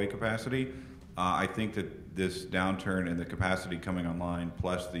takeaway capacity. I think that this downturn and the capacity coming online,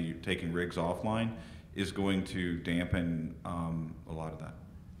 plus the taking rigs offline, is going to dampen a lot of that.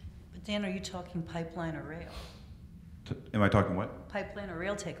 But Dan, are you talking pipeline or rail? Am I talking what? Pipeline or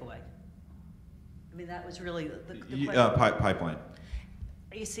rail takeaway? I mean, that was really the Pipeline.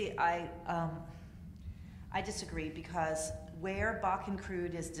 You see, I disagree, because where Bakken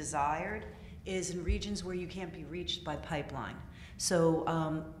crude is desired is in regions where you can't be reached by pipeline.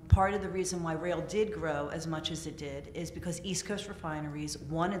 So part of the reason why rail did grow as much as it did is because East Coast refineries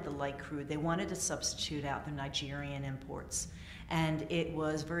wanted the light crude. They wanted to substitute out the Nigerian imports. And it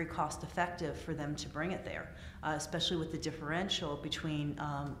was very cost effective for them to bring it there, especially with the differential between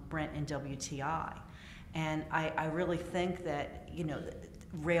Brent and WTI. And I really think that, you know,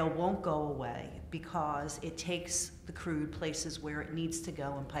 rail won't go away because it takes the crude places where it needs to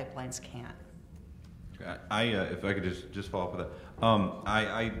go and pipelines can't. If I could just follow up with that,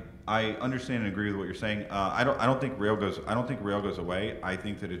 I understand and agree with what you're saying. I don't think rail goes away. I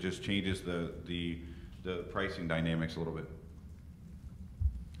think that it just changes the pricing dynamics a little bit.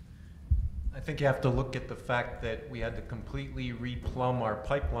 I think you have to look at the fact that we had to completely replumb our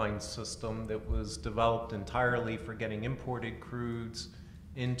pipeline system that was developed entirely for getting imported crudes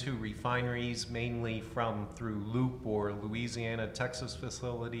into refineries, mainly through Loop or Louisiana, Texas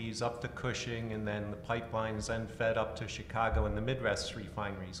facilities up to Cushing, and then the pipelines then fed up to Chicago and the Midwest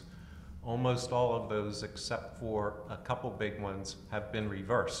refineries. Almost all of those, except for a couple big ones, have been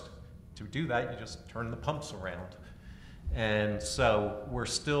reversed. To do that, you just turn the pumps around. And so we're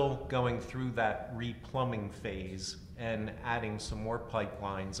still going through that replumbing phase and adding some more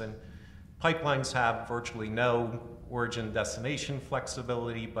pipelines. And pipelines have virtually no origin destination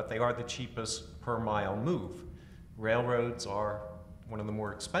flexibility, but they are the cheapest per mile move. Railroads are one of the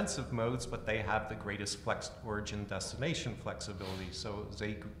more expensive modes, but they have the greatest origin destination flexibility. So it's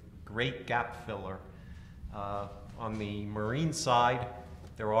a great gap filler. On the marine side,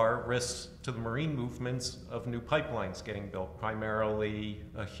 there are risks to the marine movements of new pipelines getting built, primarily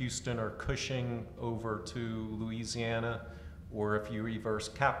Houston or Cushing over to Louisiana, or if you reverse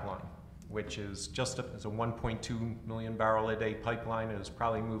Capline, which is just a 1.2 million barrel a day pipeline. It is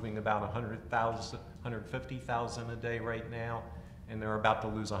probably moving about 150,000 a day right now, and they're about to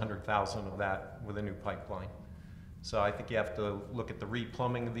lose 100,000 of that with a new pipeline. So I think you have to look at the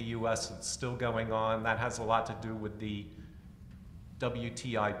replumbing of the U.S. It's still going on. That has a lot to do with the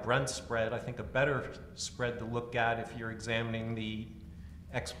WTI Brent spread. I think a better spread to look at if you're examining the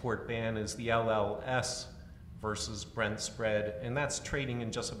export ban is the LLS versus Brent spread, and that's trading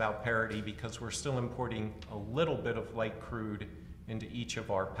in just about parity because we're still importing a little bit of light crude into each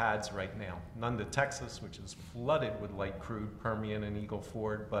of our pads right now. None to Texas, which is flooded with light crude, Permian and Eagle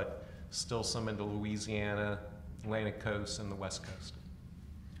Ford, but still some into Louisiana, Atlantic Coast, and the West Coast.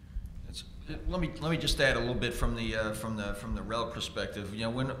 Let me just add a little bit from the rail perspective. You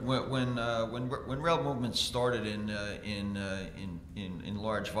know, when rail movements started in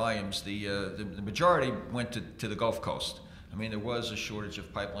large volumes, the majority went to the Gulf Coast. I mean, there was a shortage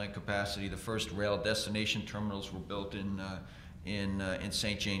of pipeline capacity. The first rail destination terminals were built in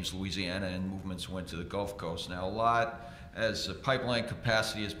St. James, Louisiana, and movements went to the Gulf Coast. Now, as pipeline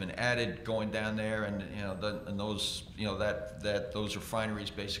capacity has been added going down there, and those those refineries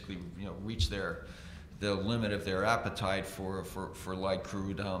basically reach the limit of their appetite for light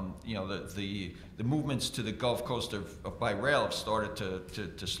crude. The movements to the Gulf Coast by rail have started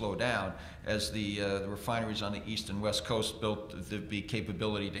to slow down as the refineries on the east and west coast built the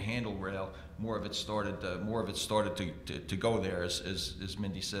capability to handle rail. More of it started to go there, as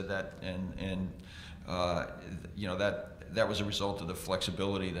Mindi said that, and that was a result of the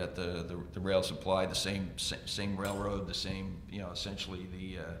flexibility that the rail supplied. The same railroad, the same essentially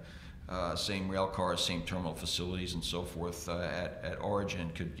the same rail cars, same terminal facilities, and so forth at origin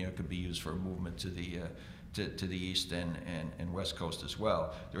could be used for movement to the east and west coast as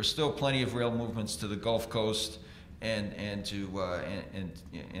well. There are still plenty of rail movements to the Gulf Coast and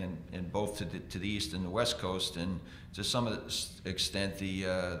both to the east and the west coast, and to some extent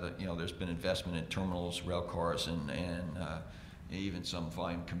there's been investment in terminals, rail cars, and even some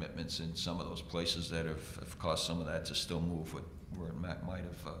volume commitments in some of those places that have caused some of that to still move where it might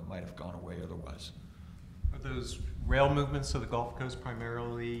have gone away otherwise. Are those rail movements to the Gulf Coast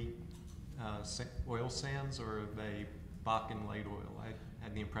primarily oil sands, or are they Bakken light oil? I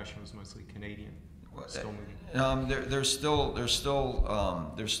had the impression it was mostly Canadian. Still moving. There's still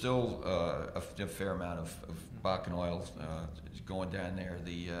a fair amount of Bakken oil going down there.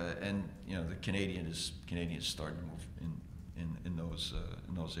 The Canadian is starting to move in those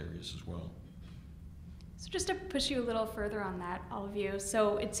areas as well. So just to push you a little further on that, all of you.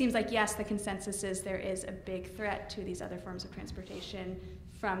 So it seems like, yes, the consensus is there is a big threat to these other forms of transportation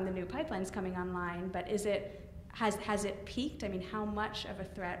from the new pipelines coming online, but is it has it peaked? I mean, how much of a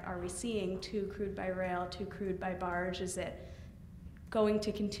threat are we seeing to crude by rail, to crude by barge? Is it going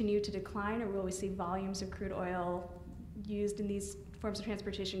to continue to decline, or will we see volumes of crude oil used in these forms of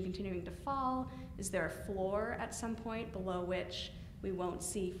transportation continuing to fall? Is there a floor at some point below which we won't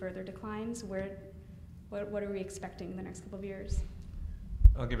see further declines? What are we expecting in the next couple of years?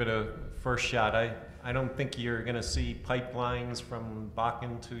 I'll give it a first shot. I don't think you're going to see pipelines from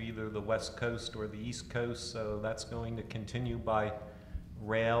Bakken to either the West Coast or the East Coast, so that's going to continue by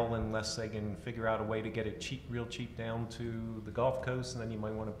rail unless they can figure out a way to get it cheap, real cheap down to the Gulf Coast, and then you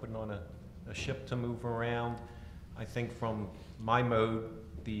might want to put it on a ship to move around. I think from my mode,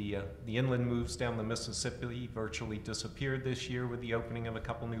 the inland moves down the Mississippi virtually disappeared this year with the opening of a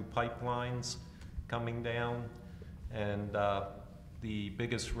couple new pipelines coming down, and the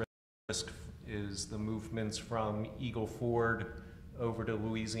biggest risk is the movements from Eagle Ford over to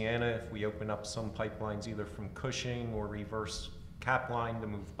Louisiana. If we open up some pipelines either from Cushing or reverse Capline to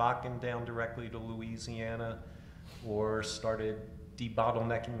move Bakken down directly to Louisiana, or started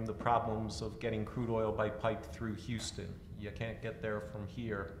debottlenecking the problems of getting crude oil by pipe through Houston. You can't get there from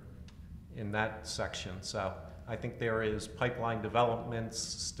here in that section. So I think there is pipeline developments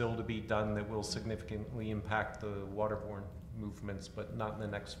still to be done that will significantly impact the waterborne movements, but not in the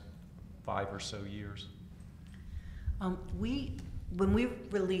next 5 or so years. When we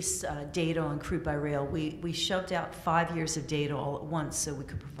released data on crude by rail, we shoved out 5 years of data all at once so we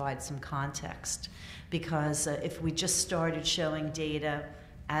could provide some context. Because if we just started showing data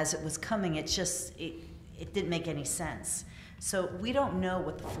as it was coming, it didn't make any sense. So we don't know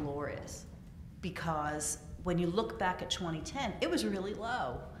what the floor is, because when you look back at 2010, it was really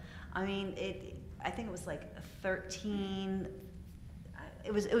low. I mean, I think it was like 13.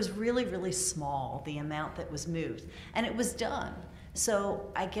 It was really, really small, the amount that was moved, and it was done. So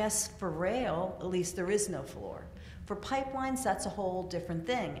I guess for rail, at least there is no floor. For pipelines, that's a whole different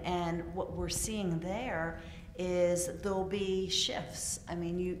thing, and what we're seeing there is there'll be shifts. I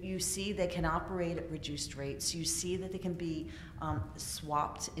mean, you see they can operate at reduced rates. You see that they can be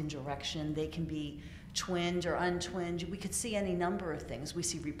swapped in direction. They can be twinned or untwinned. We could see any number of things. We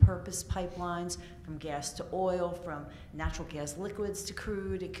see repurposed pipelines from gas to oil, from natural gas liquids to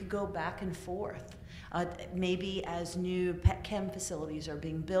crude. It could go back and forth. Maybe as new petchem facilities are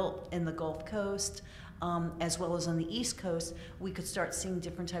being built in the Gulf Coast, as well as on the East Coast, we could start seeing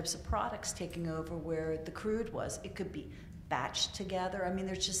different types of products taking over where the crude was. It could be batched together. I mean,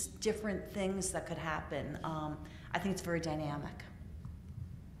 there's just different things that could happen. I think it's very dynamic.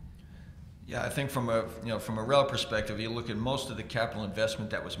 Yeah, I think from a rail perspective, you look at most of the capital investment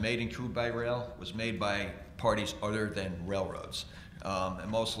that was made in crude by rail was made by parties other than railroads,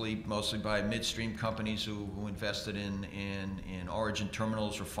 and mostly by midstream companies who invested in origin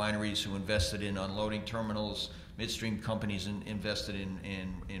terminals, refineries who invested in unloading terminals, midstream companies invested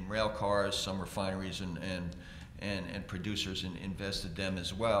in rail cars, some refineries and producers invested them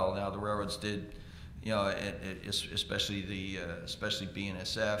as well. Now the railroads did. Especially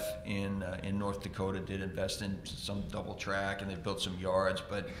BNSF in North Dakota did invest in some double track, and they built some yards.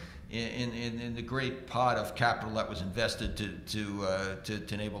 But in the great pot of capital that was invested to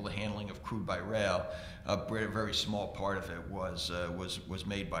enable the handling of crude by rail, a very small part of it was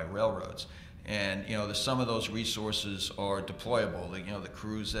made by railroads. And some of those resources are deployable. The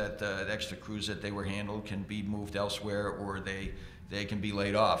crews the extra crews that they were handled can be moved elsewhere, or they can be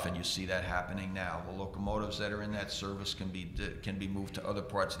laid off, and you see that happening now. The locomotives that are in that service can be moved to other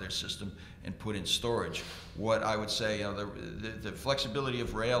parts of their system and put in storage. What I would say, the flexibility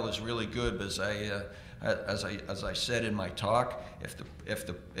of rail is really good, but as I said in my talk, if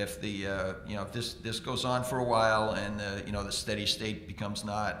this goes on for a while and the steady state becomes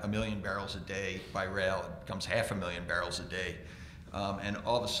not 1 million barrels a day by rail, it becomes 500,000 barrels a day, and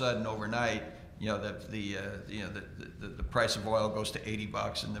all of a sudden overnight, the price of oil goes to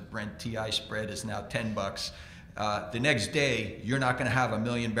 $80 and the Brent TI spread is now $10. The next day, you're not going to have 1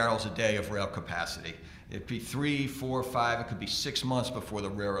 million barrels a day of rail capacity. It'd be 3, 4, 5, it could be 6 months before the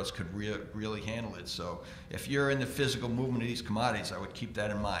railroads could really handle it. So if you're in the physical movement of these commodities, I would keep that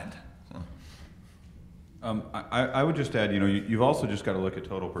in mind. So. I would just add, you've also just got to look at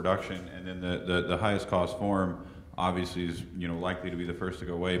total production, and then the highest cost form obviously is likely to be the first to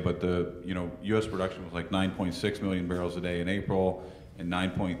go away, but the U.S. production was like 9.6 million barrels a day in April and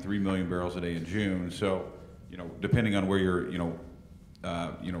 9.3 million barrels a day in June. So depending on where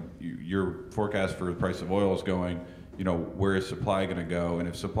your forecast for the price of oil is going, where is supply going to go? And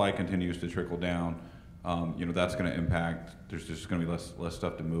if supply continues to trickle down, that's going to impact. There's just going to be less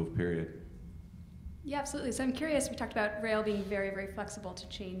stuff to move. Period. Yeah, absolutely. So I'm curious. We talked about rail being very, very flexible to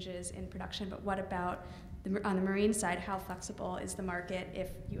changes in production, but what about on the marine side, how flexible is the market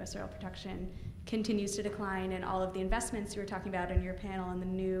if U.S. oil production continues to decline, and all of the investments you were talking about in your panel and the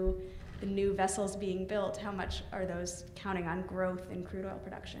new vessels being built, how much are those counting on growth in crude oil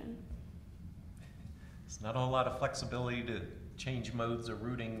production? It's not a whole lot of flexibility to change modes of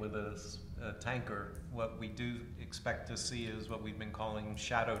routing with a tanker. What we do expect to see is what we've been calling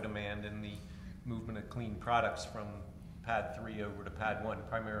shadow demand in the movement of clean products from Pad 3 over to Pad 1,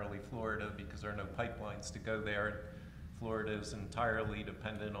 primarily Florida, because there are no pipelines to go there. Florida is entirely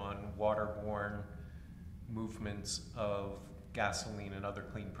dependent on waterborne movements of gasoline and other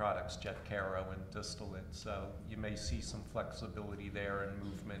clean products, jet kero and distillate. So you may see some flexibility there in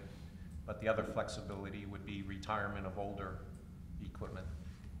movement, but the other flexibility would be retirement of older equipment.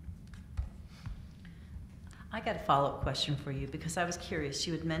 I got a follow-up question for you because I was curious.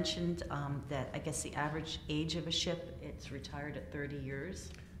 You had mentioned that I guess the average age of a ship, it's retired at 30 years.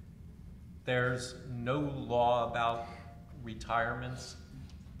 There's no law about retirements,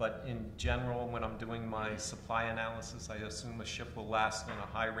 but in general, when I'm doing my supply analysis, I assume a ship will last in a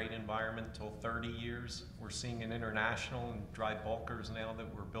high-rate environment till 30 years. We're seeing in international and dry bulkers now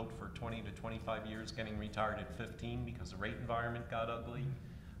that were built for 20 to 25 years getting retired at 15 because the rate environment got ugly.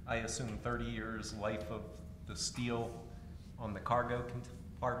 I assume 30 years life of the steel on the cargo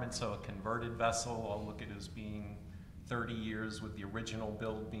compartment, so a converted vessel I'll look at as being 30 years with the original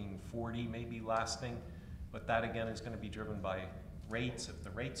build being 40 maybe lasting, but that again is going to be driven by rates. If the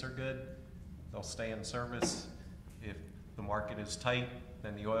rates are good, they'll stay in service. If the market is tight,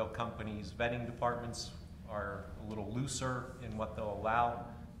 then the oil companies' vetting departments are a little looser in what they'll allow,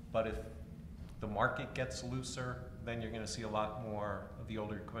 but if the market gets looser, then you're going to see a lot more of the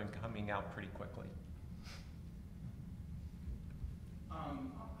older equipment coming out pretty quickly. I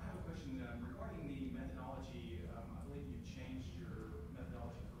have a question regarding the methodology. I believe you changed your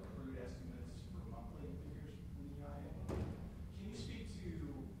methodology for crude estimates for monthly figures from the EIA. Can you speak to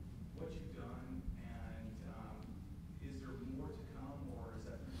what you've done, and is there more to come, or is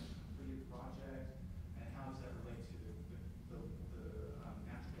that a completed project? And how does that relate to the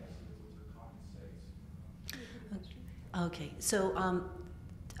natural gas liquids or condensates? Okay, so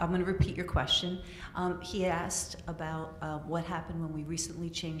I'm going to repeat your question. He asked about what happened when we recently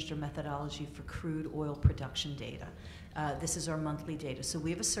changed our methodology for crude oil production data. This is our monthly data. So we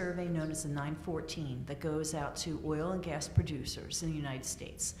have a survey known as the 914 that goes out to oil and gas producers in the United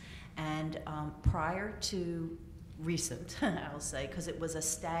States. And prior to recent, I'll say, because it was a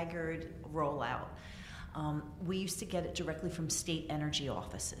staggered rollout, we used to get it directly from state energy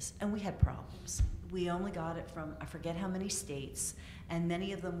offices, and we had problems. We only got it from, I forget how many states, and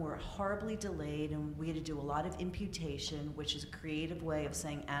many of them were horribly delayed, and we had to do a lot of imputation, which is a creative way of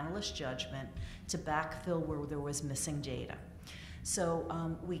saying analyst judgment, to backfill where there was missing data.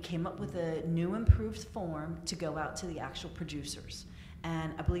 So we came up with a new improved form to go out to the actual producers.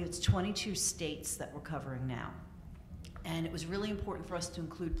 And I believe it's 22 states that we're covering now. And it was really important for us to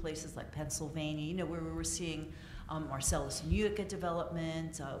include places like Pennsylvania, you know, where we were seeing Marcellus and Utica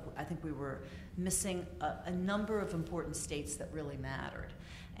development. I think we were missing a number of important states that really mattered.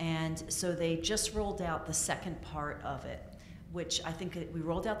 And so they just rolled out the second part of it, which I think we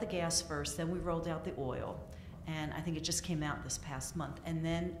rolled out the gas first, then we rolled out the oil. And I think it just came out this past month. And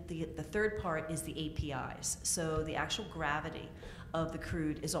then the third part is the APIs. So the actual gravity of the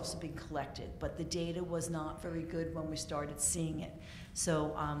crude is also being collected, but the data was not very good when we started seeing it.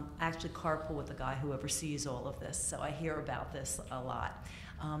 So I actually carpool with the guy who oversees all of this, so I hear about this a lot.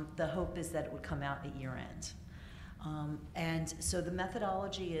 The hope is that it would come out at year end. And so the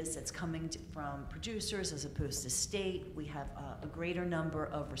methodology is it's coming from producers as opposed to state. We have a greater number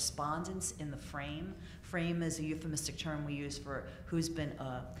of respondents in the frame. Frame is a euphemistic term we use for who's been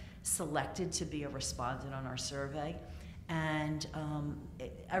selected to be a respondent on our survey. And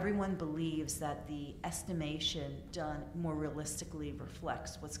everyone believes that the estimation done more realistically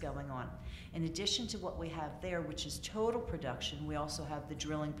reflects what's going on. In addition to what we have there, which is total production, we also have the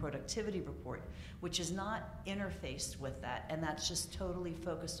drilling productivity report, which is not interfaced with that, and that's just totally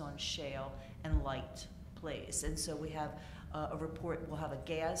focused on shale and light plays. And so we have a report, we'll have a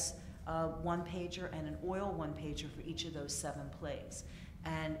gas one-pager and an oil one-pager for each of those 7 plays.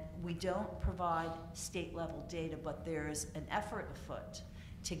 And we don't provide state-level data, but there's an effort afoot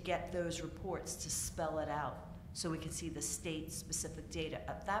to get those reports to spell it out so we can see the state-specific data.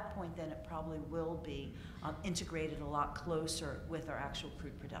 At that point, then, it probably will be integrated a lot closer with our actual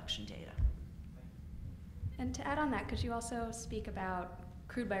crude production data. And to add on that, could you also speak about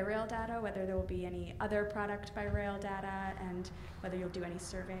crude-by-rail data, whether there will be any other product-by-rail data, and whether you'll do any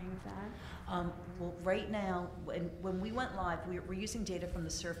surveying of that? Well, right now, when we went live, we're using data from the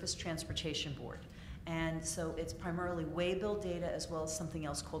Surface Transportation Board. And so it's primarily way-bill data as well as something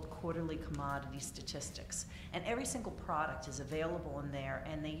else called quarterly commodity statistics. And every single product is available in there,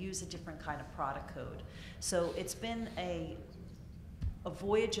 and they use a different kind of product code. So it's been a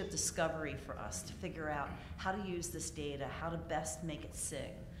voyage of discovery for us to figure out how to use this data, how to best make it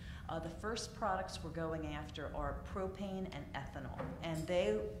SIG. The first products we're going after are propane and ethanol, and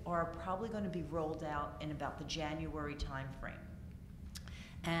they are probably going to be rolled out in about the January timeframe.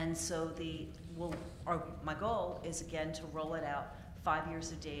 And so my goal is, again, to roll it out 5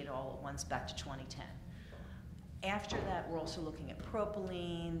 years of data all at once back to 2010. After that, we're also looking at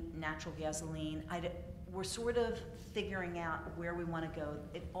propylene, natural gasoline. We're sort of figuring out where we want to go.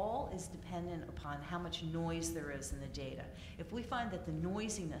 It all is dependent upon how much noise there is in the data. If we find that the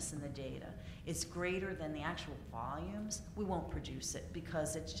noisiness in the data is greater than the actual volumes, we won't produce it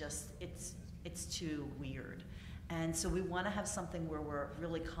because it's too weird. And so we want to have something where we're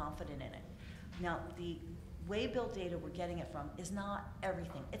really confident in it. Now, the way-bill data we're getting it from is not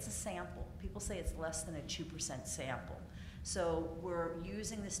everything. It's a sample. People say it's less than a 2% sample. So we're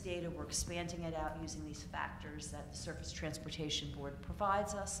using this data, we're expanding it out using these factors that the Surface Transportation Board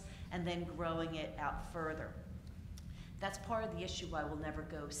provides us, and then growing it out further. That's part of the issue why we'll never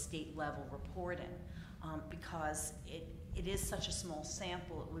go state-level reporting, because it is such a small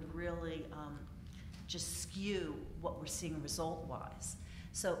sample, it would really just skew what we're seeing result-wise.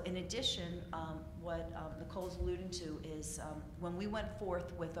 So in addition, what Nicole's alluding to is when we went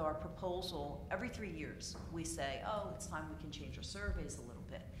forth with our proposal, every 3 years we say, oh, it's time we can change our surveys a little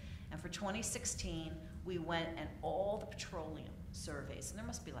bit. And for 2016, we went and all the petroleum surveys, and there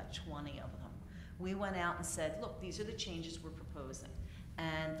must be like 20 of them, we went out and said, look, these are the changes we're proposing.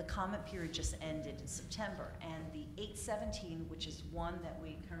 And the comment period just ended in September. And the 817, which is one that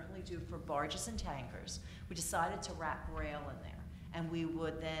we currently do for barges and tankers, we decided to wrap rail in there. And we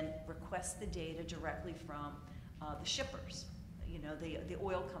would then request the data directly from the shippers, you know, the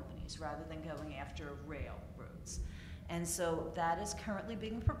oil companies, rather than going after railroads. And so that is currently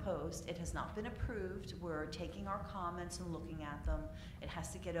being proposed. It has not been approved. We're taking our comments and looking at them. It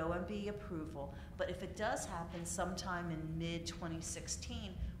has to get OMB approval. But if it does happen sometime in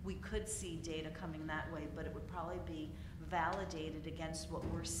mid-2016, we could see data coming that way, but it would probably be validated against what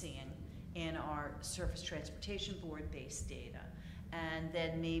we're seeing in our Surface Transportation Board-based data. And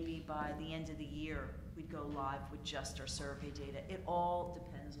then maybe by the end of the year, we'd go live with just our survey data. It all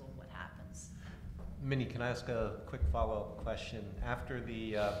depends on what happens. Mindi, can I ask a quick follow-up question? After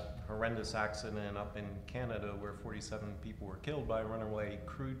the horrendous accident up in Canada where 47 people were killed by a runaway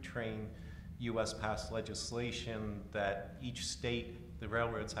crude train, U.S. passed legislation that each state, the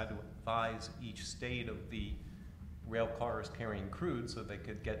railroads had to advise each state of the rail cars carrying crude so they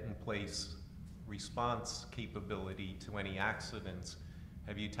could get in place response capability to any accidents.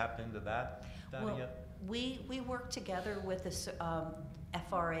 Have you tapped into that data yet? We work together with the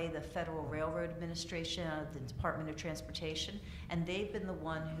FRA, the Federal Railroad Administration, the Department of Transportation, and they've been the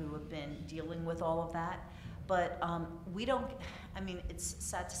one who have been dealing with all of that. But we don't, I mean, it's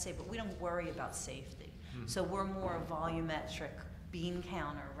sad to say, but we don't worry about safety. Mm-hmm. So we're more a volumetric bean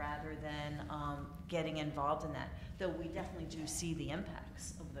counter rather than getting involved in that, though we definitely do see the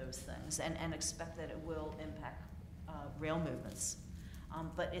impacts of those things and expect that it will impact rail movements.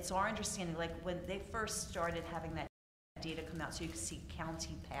 But it's our understanding, like when they first started having that data come out so you could see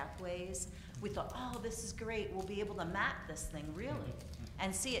county pathways, we thought, oh, this is great, we'll be able to map this thing really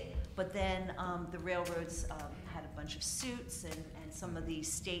and see it. But then the railroads had a bunch of suits, and some of the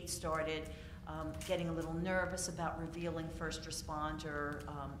states started getting a little nervous about revealing first responder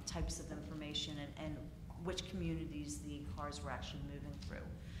types of information and which communities the cars were actually moving through.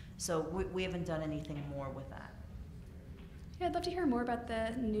 So we haven't done anything more with that. Yeah, I'd love to hear more about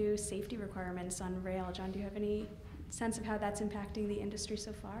the new safety requirements on rail. John, do you have any sense of how that's impacting the industry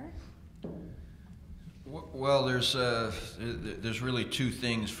so far? Well, there's really two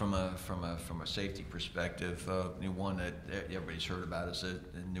things from a safety perspective. One that everybody's heard about is the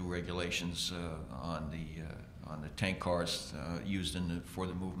new regulations on the tank cars used for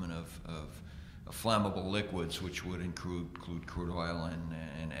the movement of flammable liquids, which would include crude oil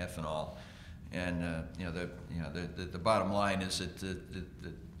and ethanol. And the bottom line is that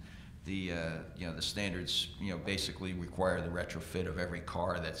the standards basically require the retrofit of every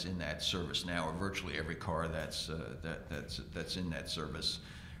car that's in that service now, or virtually every car that's in that service.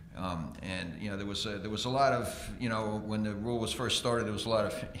 And there was a lot of when the rule was first started, there was a lot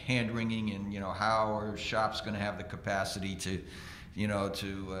of hand wringing and how are shops going to have the capacity to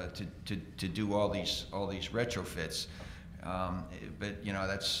do all these retrofits. But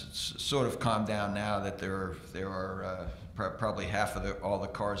that's sort of calmed down now that there are probably half of all the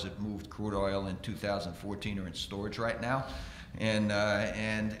cars that moved crude oil in 2014 are in storage right now. And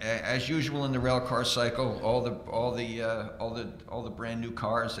as usual in the rail car cycle, all the brand new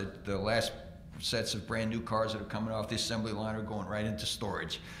cars, the last sets of brand new cars that are coming off the assembly line are going right into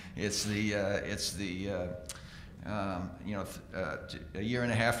storage. It's the a year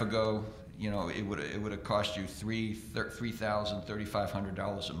and a half ago, it would have cost you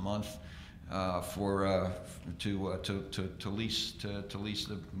 $3,500 a month to lease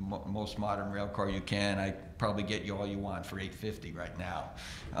the most modern rail car you can. I probably get you all you want for $850 right now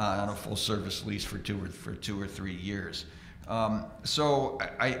on a full service lease for 2 or 3 years. So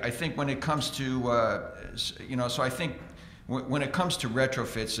I think when it comes to so I think when it comes to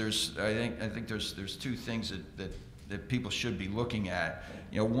retrofits, I think there's two things that people should be looking at.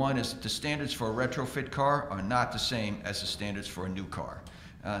 One is that the standards for a retrofit car are not the same as the standards for a new car.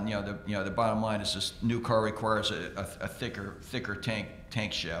 The bottom line is this new car requires a thicker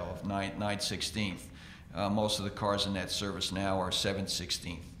tank shell of 9/16. Most of the cars in that service now are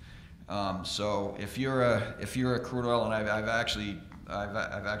 7/16. So if you're a crude oil, and I've actually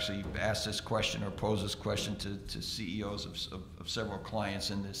asked this question or posed this question to CEOs of several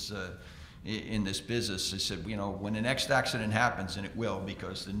clients in this business. I said, when the next accident happens, and it will,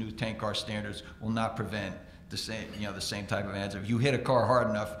 because the new tank car standards will not prevent the same type of answer. If you hit a car hard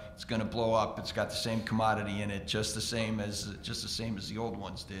enough, it's going to blow up. It's got the same commodity in it, just the same as the old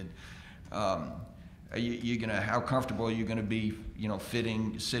ones did. How comfortable are you going to be,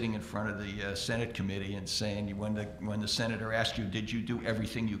 sitting in front of the Senate committee and saying, when the senator asks you, did you do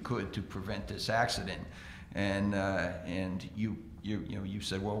everything you could to prevent this accident? And you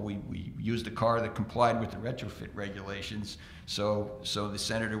said, well, we used a car that complied with the retrofit regulations. So the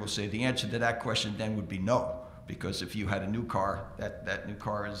senator will say the answer to that question then would be no, because if you had a new car, that new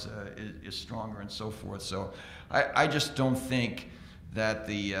car is stronger and so forth. So I just don't think that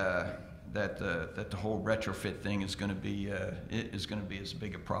the whole retrofit thing is going to be as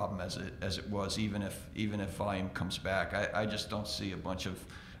big a problem as it was, even if volume comes back. I just don't see a bunch of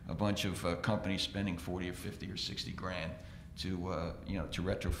companies spending 40 or 50 or 60 grand to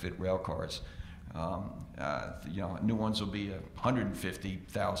retrofit rail cars. New ones will be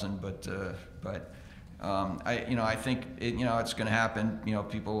 150,000, but I think it's going to happen.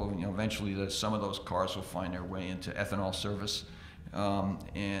 People eventually some of those cars will find their way into ethanol service,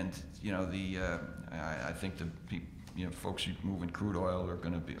 and I think the folks who move in crude oil are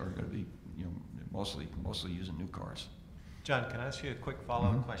going to be mostly using new cars. John, can I ask you a quick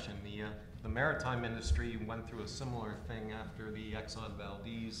follow-up question? The maritime industry went through a similar thing after the Exxon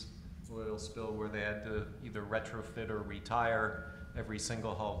Valdez oil spill, where they had to either retrofit or retire every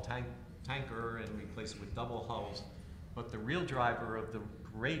single hull tanker and replace it with double hulls. But the real driver of the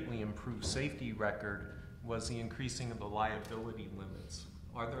greatly improved safety record was the increasing of the liability limits.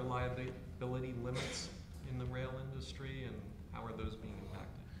 Are there liability limits in the rail industry, and how are those being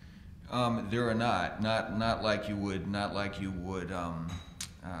impacted? There are not like you would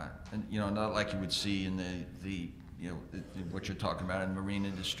see in the what you're talking about in the marine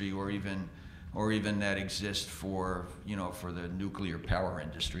industry, or even that exists for the nuclear power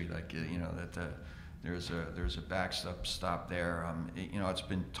industry, there's a backstop there. It's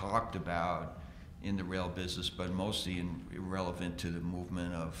been talked about in the rail business, but mostly irrelevant to the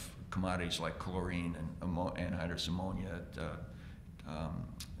movement of commodities like chlorine and anhydrous ammonia that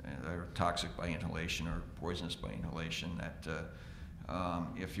are toxic by inhalation or poisonous by inhalation.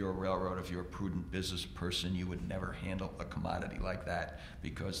 If you're a railroad, if you're a prudent business person, you would never handle a commodity like that,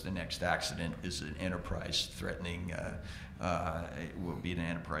 because the next accident is an enterprise-threatening. It will be an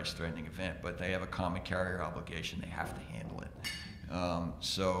enterprise-threatening event, but they have a common carrier obligation; they have to handle it.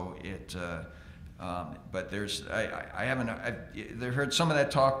 But I've heard some of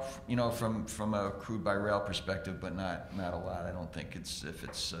that talk, from a crude-by-rail perspective, but not a lot. I don't think if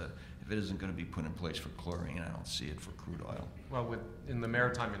it isn't going to be put in place for chlorine, I don't see it for crude oil. Well, in the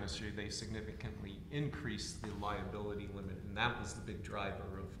maritime industry, they significantly increased the liability limit, and that was the big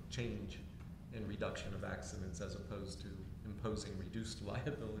driver of change and reduction of accidents, as opposed to imposing reduced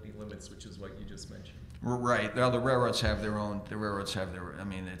liability limits, which is what you just mentioned. Right. Well, the railroads have their own. The railroads have their. I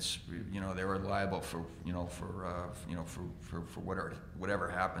mean, it's they're liable for whatever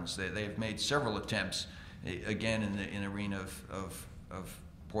happens. They've made several attempts, again in the arena of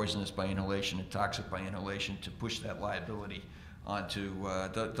poisonous by inhalation and toxic by inhalation, to push that liability onto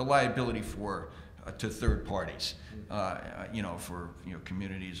the liability to third parties, for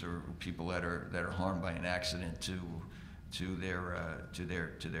communities or people that are harmed by an accident to their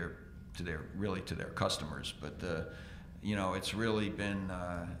customers. But it's really been,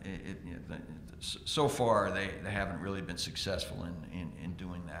 so far they haven't really been successful in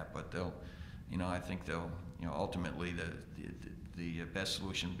doing that, but they'll, I think they'll, ultimately the best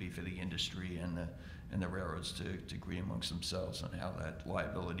solution would be for the industry and the railroads to agree amongst themselves on how that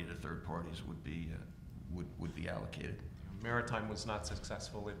liability to third parties would be allocated. Maritime was not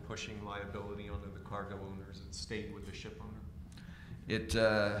successful in pushing liability onto the cargo owners. It stayed with the ship owner. It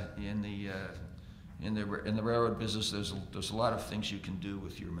in the railroad business, there's a lot of things you can do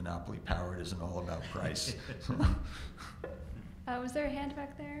with your monopoly power. It isn't all about price. Was there a hand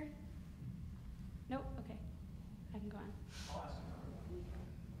back there? Nope. Okay, I can go on. I'll ask another one.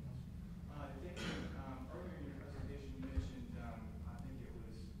 Dick, earlier in your presentation, you mentioned, I think it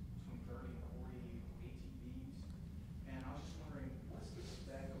was between 30 and 40 ATVs. And I was just wondering, what's the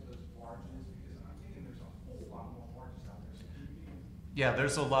spec of those barges? Because I'm thinking there's a whole lot more barges out there. So can you Yeah,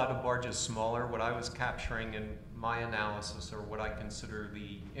 there's a lot of barges smaller. What I was capturing in my analysis are what I consider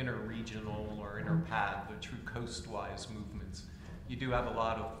the interregional or interpad, the true coastwise movements. You do have a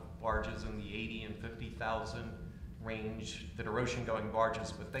lot of barges in the 80 and 50,000 range that are ocean-going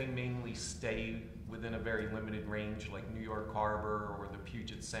barges, but they mainly stay within a very limited range, like New York Harbor or the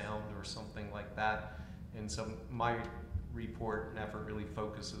Puget Sound or something like that. And so my report and effort really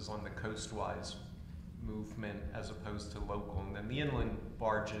focuses on the coastwise movement as opposed to local. And then the inland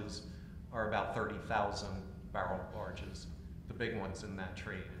barges are about 30,000 barrel barges, the big ones in that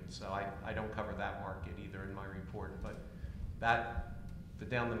trade. And so I don't cover that market either in my report, but the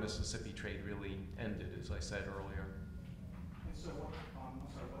down the Mississippi trade really ended, as I said earlier. And so what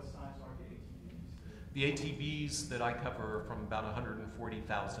size are the ATVs? The ATVs that I cover are from about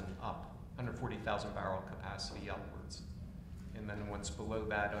 140,000 up, 140,000 barrel capacity upwards. And then ones below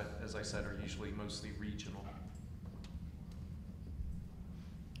that, as I said, are usually mostly regional.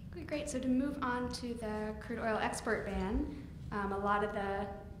 Okay, great. So to move on to the crude oil export ban, a lot of the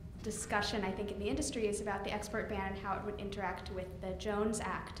discussion, I think, in the industry is about the export ban and how it would interact with the Jones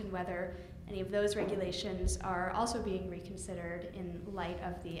Act and whether any of those regulations are also being reconsidered in light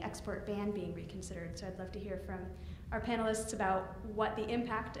of the export ban being reconsidered. So I'd love to hear from our panelists about what the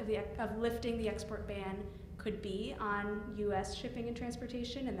impact of lifting the export ban could be on U.S. shipping and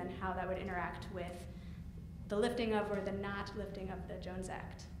transportation, and then how that would interact with the lifting of or the not lifting of the Jones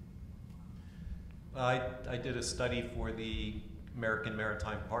Act. I did a study for the American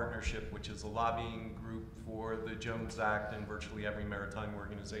Maritime Partnership, which is a lobbying group for the Jones Act, and virtually every maritime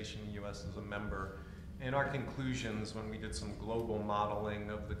organization in the U.S. is a member. And our conclusions when we did some global modeling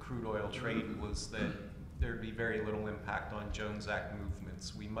of the crude oil trade was that there'd be very little impact on Jones Act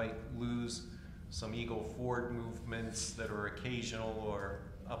movements. We might lose some Eagle Ford movements that are occasional or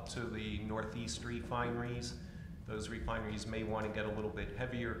up to the Northeast refineries. Those refineries may want to get a little bit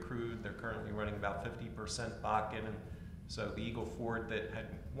heavier crude. They're currently running about 50% Bakken, and so the Eagle Ford that had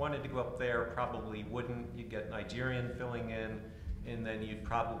wanted to go up there probably wouldn't. You'd get Nigerian filling in, and then you'd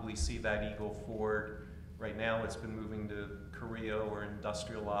probably see that Eagle Ford. Right now it's been moving to Korea or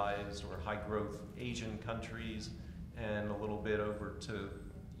industrialized or high growth Asian countries, and a little bit over to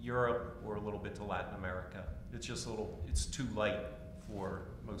Europe or a little bit to Latin America. It's just it's too light for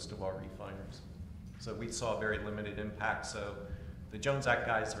most of our refiners. So we saw very limited impact. So the Jones Act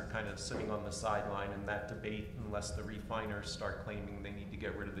guys are kind of sitting on the sideline in that debate unless the refiners start claiming they need to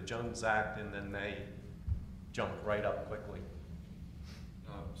get rid of the Jones Act, and then they jump right up quickly.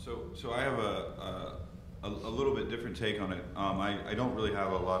 So I have a little bit different take on it. I don't really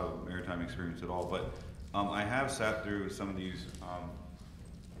have a lot of maritime experience at all, but I have sat through some of these,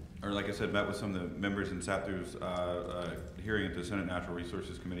 or like I said, met with some of the members and sat through hearing at the Senate Natural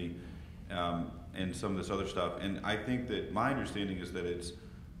Resources Committee and some of this other stuff. And I think that my understanding is that it's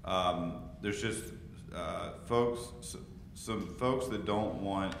there's just some folks that don't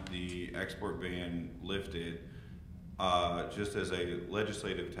want the export ban lifted just as a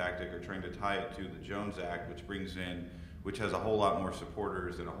legislative tactic, or trying to tie it to the Jones Act, which has a whole lot more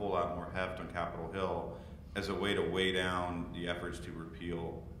supporters and a whole lot more heft on Capitol Hill, as a way to weigh down the efforts to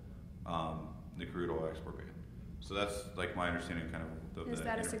repeal the crude oil export ban. So that's like my understanding, kind of. Is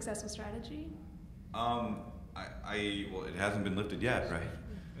that a successful strategy? Well, it hasn't been lifted yet, right?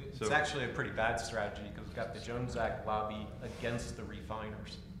 It's actually a pretty bad strategy because we've got the Jones Act lobby against the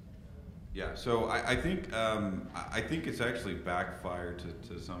refiners. Yeah, so I think it's actually backfired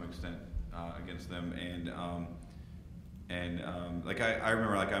to some extent against them, and like I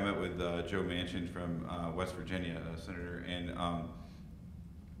remember, like I met with Joe Manchin from West Virginia, a senator,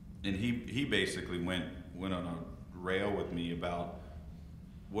 and he basically went on a rail with me about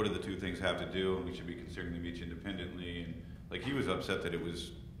what do the two things have to do, and we should be considering them each independently, and like he was upset that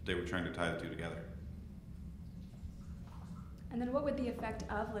they were trying to tie the two together. And then what would the effect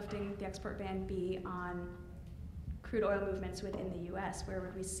of lifting the export ban be on crude oil movements within the U.S.? Where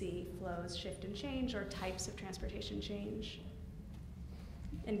would we see flows shift and change, or types of transportation change?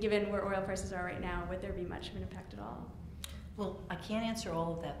 And given where oil prices are right now, would there be much of an impact at all? Well, I can't answer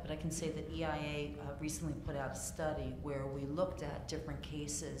all of that, but I can say that EIA recently put out a study where we looked at different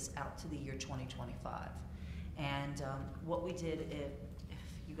cases out to the year 2025. And what we did, if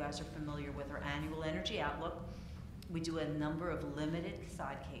you guys are familiar with our annual energy outlook, we do a number of limited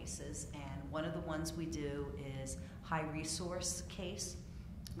side cases, and one of the ones we do is high resource case,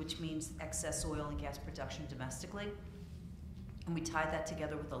 which means excess oil and gas production domestically. And we tied that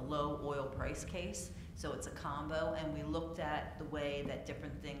together with a low oil price case, so it's a combo, and we looked at the way that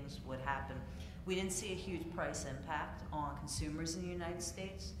different things would happen. We didn't see a huge price impact on consumers in the United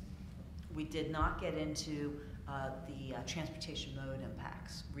States. We did not get into the transportation mode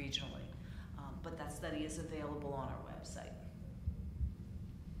impacts regionally, but that study is available on our website.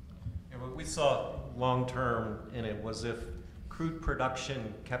 And what we saw long term in it was if crude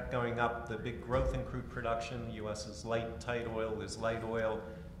production kept going up, the big growth in crude production, the U.S. is light, tight oil is light oil.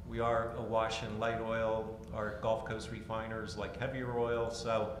 We are awash in light oil. Our Gulf Coast refiners like heavier oil.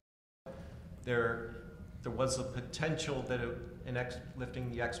 So there was a potential that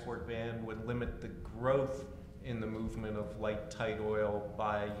lifting the export ban would limit the growth in the movement of light, tight oil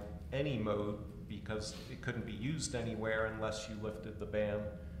by any mode, because it couldn't be used anywhere unless you lifted the ban,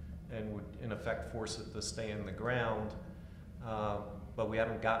 and would in effect force it to stay in the ground. But we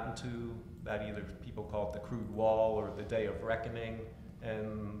haven't gotten to that either. People call it the crude wall or the day of reckoning,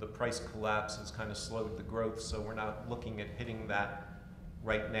 and the price collapse has kind of slowed the growth, so we're not looking at hitting that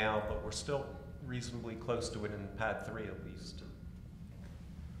right now, but we're still reasonably close to it in PAD 3 at least.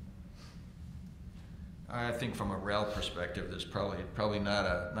 I think from a rail perspective, there's probably not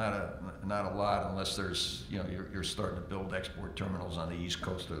a lot, unless there's, you know, you're starting to build export terminals on the East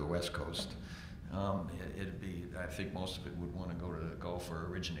Coast or the West Coast. It'd be, I think most of it would want to go to the Gulf or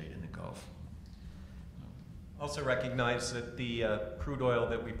originate in the Gulf. Also recognize that the crude oil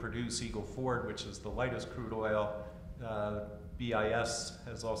that we produce, Eagle Ford, which is the lightest crude oil, BIS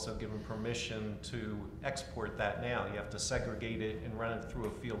has also given permission to export that now. You have to segregate it and run it through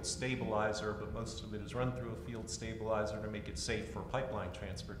a field stabilizer, but most of it is run through a field stabilizer to make it safe for pipeline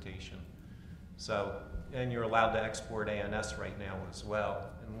transportation. So, and you're allowed to export ANS right now as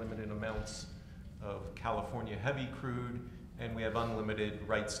well, in limited amounts of California heavy crude, and we have unlimited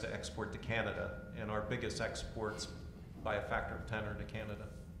rights to export to Canada. And our biggest exports by a factor of 10 are to Canada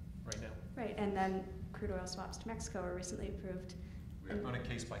right now. Right, and then crude oil swaps to Mexico were recently approved. On a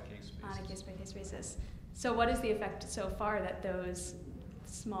case-by-case basis. On a case-by-case basis. So what is the effect so far that those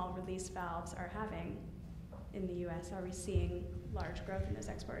small release valves are having in the U.S.? Are we seeing large growth in those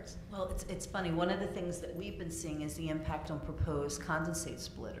exports? Well, it's funny. One of the things that we've been seeing is the impact on proposed condensate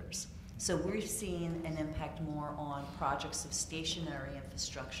splitters. So we're seeing an impact more on projects of stationary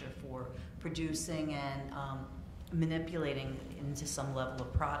infrastructure for producing and manipulating into some level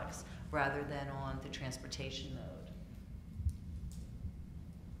of products, rather than on the transportation node.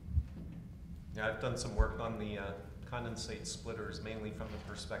 Yeah, I've done some work on the condensate splitters, mainly from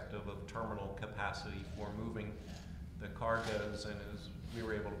the perspective of terminal capacity for moving the cargoes, and as we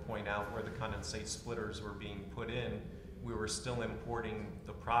were able to point out where the condensate splitters were being put in, we were still importing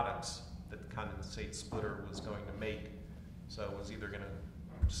the products that the condensate splitter was going to make. So it was either going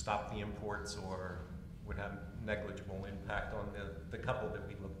to stop the imports or would have negligible impact on the couple that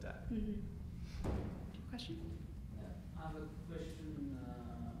we looked at. Mm-hmm. Question? Yeah, I have a question.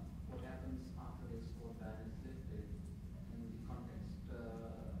 What happens after the export ban is lifted? In the context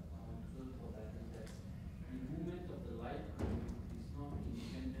I want to build for that is that the movement of the light crude is not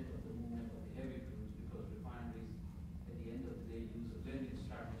independent of the movement of the heavy crude, because refineries at the end of the day use a blending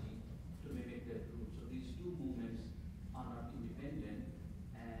strategy to mimic their crude. So these two movements are not independent,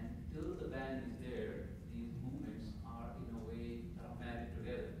 and till the ban is there, these movements are in a way married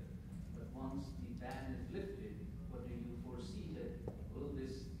together. But once the ban is lifted, what do you foresee that will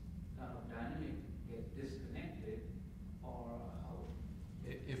this kind of dynamic get disconnected, or how?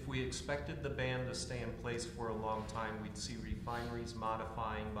 If we expected the ban to stay in place for a long time, we'd see refineries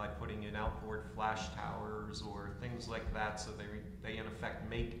modifying by putting in outboard flash towers or things like that, so they in effect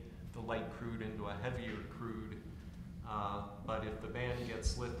make the light crude into a heavier crude. But if the ban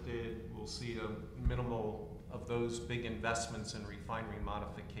gets lifted, we'll see a minimal of those big investments in refinery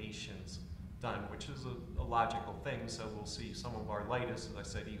modifications done, which is a logical thing. So we'll see some of our lightest, as I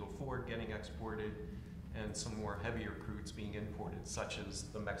said, Eagle Ford getting exported, and some more heavier crudes being imported, such as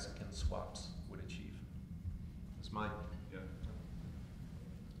the Mexican swaps would achieve. That's my... Yeah.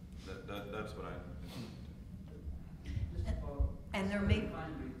 That's what I... Just about And there may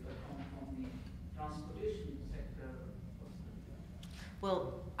refineries, but from the transportation sector perspective.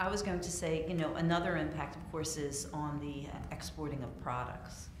 Well, I was going to say, you know, another impact, of course, is on the exporting of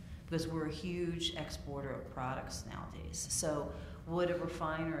products, because we're a huge exporter of products nowadays. So would a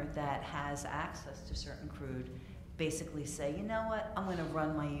refiner that has access to certain crude basically say, you know what, I'm going to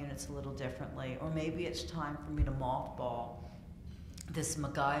run my units a little differently, or maybe it's time for me to mothball this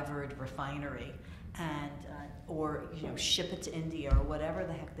MacGyvered refinery and or, you know, ship it to India or whatever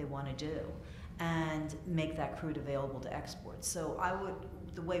the heck they want to do, and make that crude available to export. So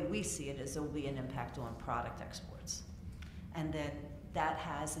the way we see it is there will be an impact on product exports. And then that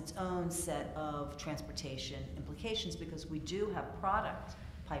has its own set of transportation implications, because we do have product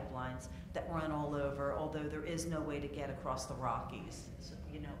pipelines that run all over, although there is no way to get across the Rockies. So,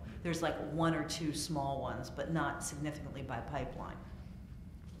 you know, there's like one or two small ones, but not significantly by pipeline.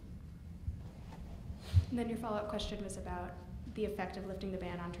 And then your follow-up question was about the effect of lifting the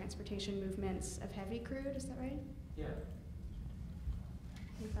ban on transportation movements of heavy crude, is that right? Yeah.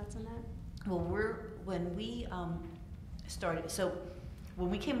 Any thoughts on that? Well, when we started, so when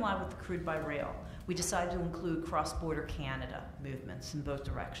we came live with the crude by rail, we decided to include cross-border Canada movements in both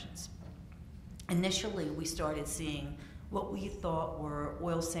directions. Initially, we started seeing what we thought were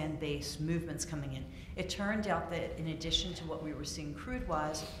oil sand-based movements coming in. It turned out that in addition to what we were seeing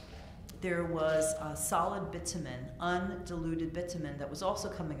crude-wise, there was solid bitumen, undiluted bitumen, that was also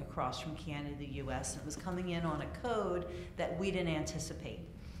coming across from Canada to the US, and it was coming in on a code that we didn't anticipate.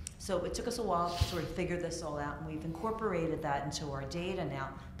 So it took us a while to sort of figure this all out, and we've incorporated that into our data now,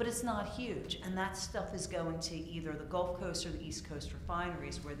 but it's not huge, and that stuff is going to either the Gulf Coast or the East Coast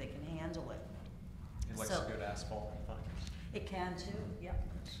refineries where they can handle it. It likes to go to asphalt refineries. It can too, yep.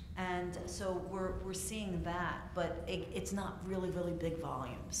 And so we're seeing that, but it's not really, really big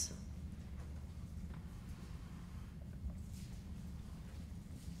volumes.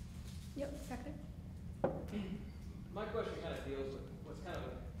 Yep, back there. My question kind of deals with what's kind of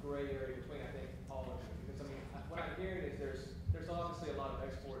a gray area between, I think, all of them. Because, I mean, what I'm hearing is there's obviously a lot of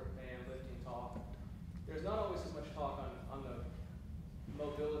export ban lifting talk. There's not always as much talk on the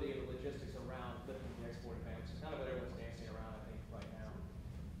mobility and the logistics around lifting the export ban, which is kind of what everyone's dancing around, I think, right now.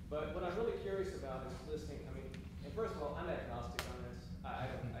 But what I'm really curious about is listening. I mean, and first of all, I'm agnostic on this.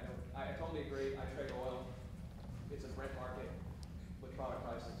 I totally agree. I trade oil. It's a Brent market with product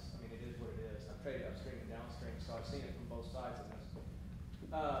prices. I mean, it is what it is. I've traded upstream and downstream, so I've seen it from both sides of this.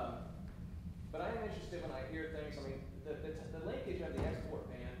 But I am interested when I hear things. I mean, the linkage of the export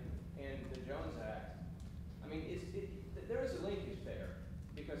ban and the Jones Act. I mean, there is a linkage there,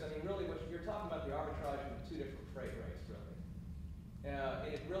 because I mean, really, what you're talking about, the arbitrage of two different freight rates, really.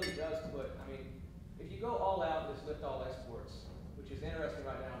 And it really does put. I mean, if you go all out and just lift all exports, which is interesting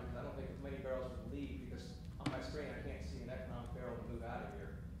right now, because I don't think as many barrels would leave, because on my screen I can't see an economic barrel to move out of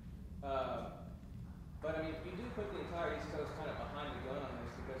here. But I mean, you do put the entire East Coast kind of behind the gun on this,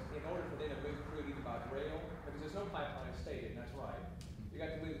 because in order for them to move crude either by rail, because there's no pipeline stated, and that's right, you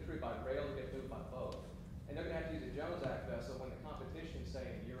got to move the crude by rail, you get to move by both. And they're going to have to use a Jones Act vessel when the competition, say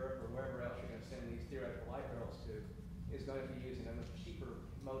in Europe or wherever else you're going to send these theoretical light barrels to, is going to be using a much cheaper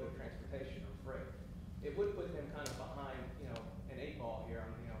mode of transportation or freight. It would put them kind of behind, you know, an 8 ball here. I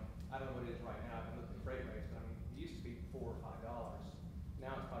mean, you know, I don't know what it is right now. I haven't looked at freight rates, but I mean, it used to be $4 or $5.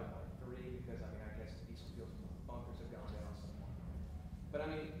 Now it's probably like $3, because I mean, I guess these bunkers have gone down somewhat. But I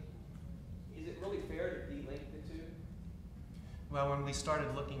mean, is it really fair to de-link the two? Well, when we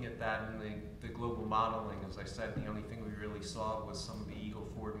started looking at that in the global modeling, as I said, the only thing we really saw was some of the Eagle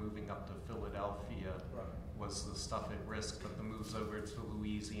Ford moving up to Philadelphia was the stuff at risk, but the moves over to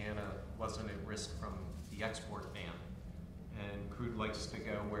Louisiana wasn't at risk from the export ban. And crude likes to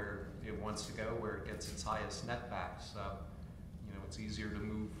go where it wants to go, where it gets its highest netback. So, you know, it's easier to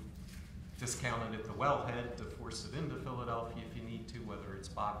move discounted at the wellhead to force it into Philadelphia if you need to, whether it's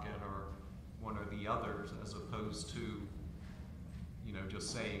Bakken or one or the others, as opposed to, you know, just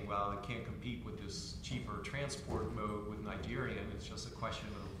saying, well, it can't compete with this cheaper transport mode with Nigerian. It's just a question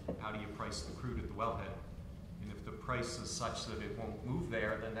of how do you price the crude at the wellhead. And if the price is such that it won't move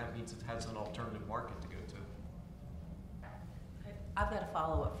there, then that means it has an alternative market to go to. I've got a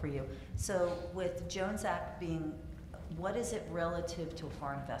follow-up for you. So with Jones Act being, what is it relative to a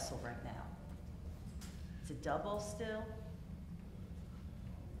foreign vessel right now? Is it double still?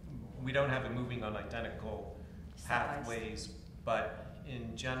 We don't have it moving on identical pathways, but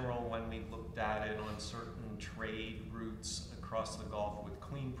in general, when we looked at it on certain trade routes across the Gulf with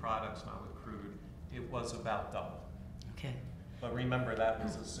clean products, not with crude, it was about double. Okay. But remember, that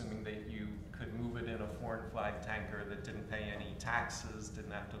was assuming that you could move it in a foreign flag tanker that didn't pay any taxes,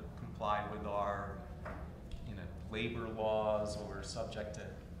 didn't have to comply with our, you know, labor laws or subject to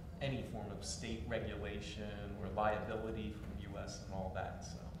any form of state regulation or liability from U.S. and all that.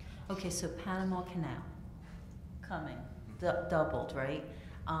 So. Okay, so Panama Canal coming, doubled, right?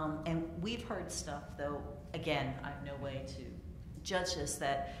 And we've heard stuff, though, again, I have no way to judge this,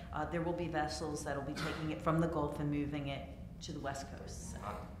 that there will be vessels that will be taking it from the Gulf and moving it to the West Coast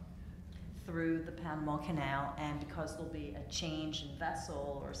through the Panama Canal, and because there'll be a change in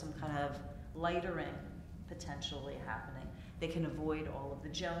vessel or some kind of lightering potentially happening, they can avoid all of the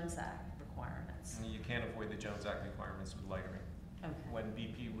Jones Act requirements. And you can't avoid the Jones Act requirements with lightering. Okay. When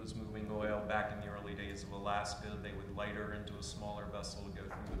BP was moving oil back in the early days of Alaska, they would lighter into a smaller vessel to go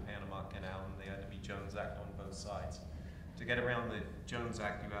through the Panama Canal, and they had to be Jones Act on both sides. To get around the Jones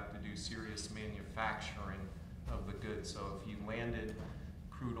Act, you have to do serious manufacturing of the goods. So if you landed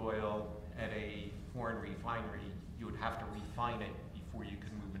crude oil at a foreign refinery, you would have to refine it before you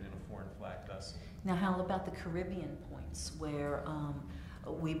could move it in a foreign flag vessel. Now, how about the Caribbean points where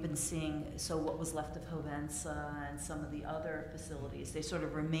we've been seeing, so what was left of Hovensa and some of the other facilities, they sort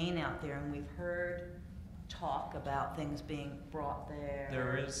of remain out there, and we've heard talk about things being brought there.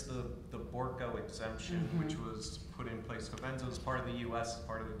 There is the Borco exemption, which was put in place. Hovensa is part of the U.S.,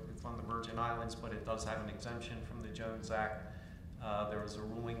 it's on the Virgin Islands, but it does have an exemption from the Jones Act. There was a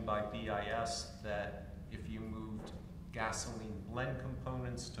ruling by BIS that if you moved gasoline blend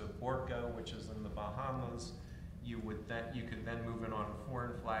components to Borco, which is in the Bahamas, you could then move it on a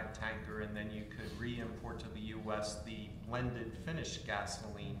foreign flag tanker, and then you could re-import to the U.S. the blended finished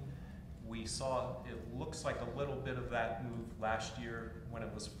gasoline. We saw, it looks like a little bit of that move last year. When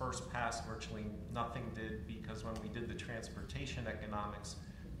it was first passed, virtually nothing did, because when we did the transportation economics,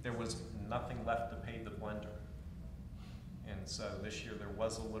 there was nothing left to pay the blender. And so this year there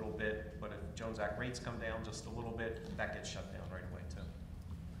was a little bit, but if Jones Act rates come down just a little bit, that gets shut down right away too.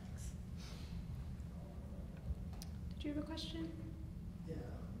 Did you have a question? Yeah,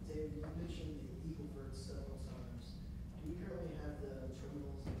 David, you mentioned the Eagle Ford several times. Do we currently have the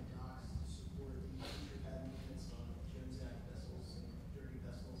terminals and docks to support the future pad movements on Jones Act vessels and dirty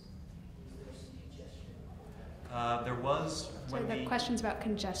vessels? Is there some congestion? There was So the question's about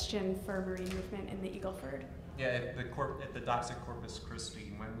congestion for marine movement in the Eagle Ford. Yeah, at the docks at Corpus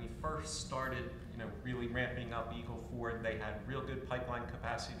Christi, when we first started, really ramping up Eagle Ford, they had real good pipeline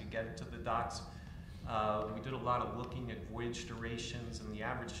capacity to get to the docks. We did a lot of looking at voyage durations, and the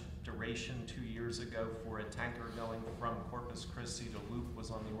average duration 2 years ago for a tanker going from Corpus Christi to Loop was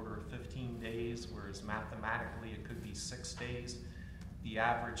on the order of 15 days, whereas mathematically it could be 6 days. The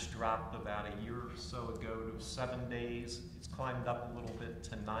average dropped about a year or so ago to 7 days. It's climbed up a little bit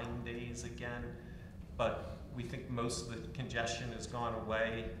to 9 days again, but we think most of the congestion has gone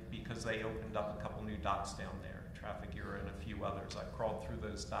away because they opened up a couple new docks down there, Traffic Era and a few others. I crawled through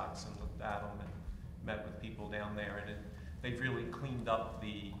those docks and looked at them and met with people down there, and they've really cleaned up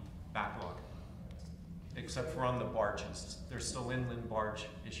the backlog, except for on the barges. There's still inland barge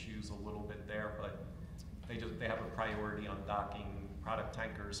issues a little bit there, but they have a priority on docking product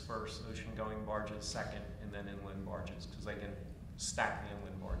tankers first, ocean-going barges second, and then inland barges, because they can stack the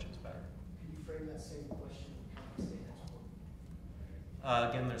inland barges better. Can you frame that same question with condensate export?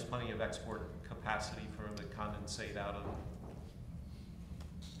 Again, there's plenty of export capacity for the condensate out of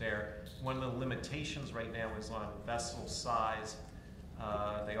there. One of the limitations right now is on vessel size.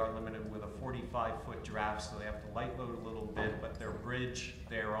 They are limited with a 45-foot draft, so they have to light load a little bit, but their bridge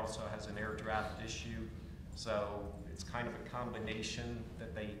there also has an air draft issue. So it's kind of a combination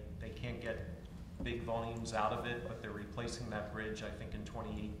that they can't get big volumes out of it, but they're replacing that bridge, I think, in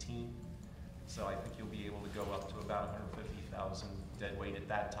 2018. So I think you'll be able to go up to about 150,000 deadweight at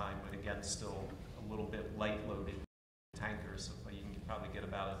that time, but again, still a little bit light loaded tankers. So you can probably get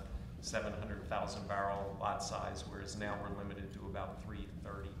about a 700,000 barrel lot size, whereas now we're limited to about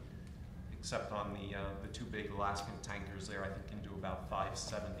 330. Except on the two big Alaskan tankers there, I think can do about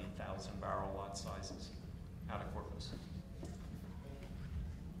 570,000 barrel lot sizes out of Corpus.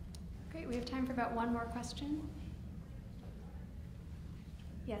 Great, we have time for about one more question.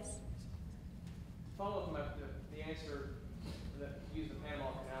 Yes. Follow up on the answer that used the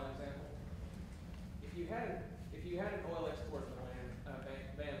Panama Canal example. If you had an oil export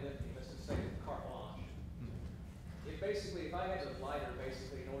ban lifting, let's just say carte blanche, if I had a lighter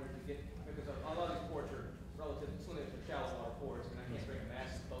basically in order to get, because a lot of these ports are relatively shallow water ports, and I can't bring a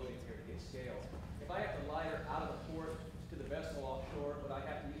massive boat in here to get scale. If I have to lighter out of the port to the vessel offshore, would I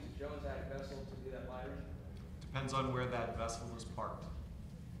have to use a Jones Act vessel to do that lighter? Depends on where that vessel is parked.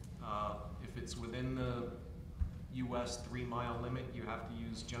 If it's within the U.S. 3-mile limit, you have to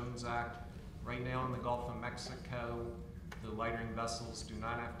use Jones Act. Right now in the Gulf of Mexico, the lightering vessels do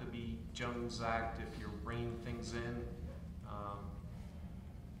not have to be Jones Act. If you're rein things in.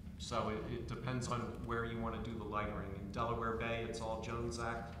 So it depends on where you want to do the lightering. In Delaware Bay, it's all Jones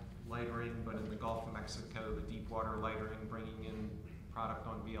Act lightering, but in the Gulf of Mexico, the deep water lightering, bringing in product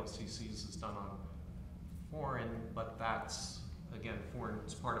on VLCCs is done on foreign, but that's, again, foreign,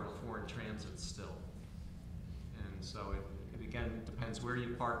 it's part of a foreign transit still. And so it again depends where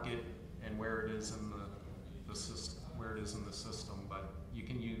you park it and where it is in the system, but you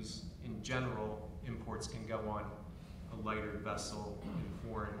can use, in general, imports can go on a lighter vessel in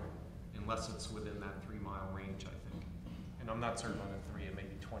foreign unless it's within that 3-mile range, I think. And I'm not certain on a 3, it may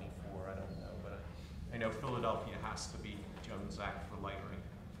be 24, I don't know, but I know Philadelphia has to be Jones Act for lightering,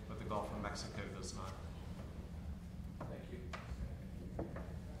 but the Gulf of Mexico does not. Thank you.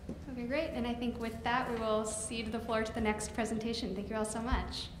 Okay, great. And I think with that, we will cede the floor to the next presentation. Thank you all so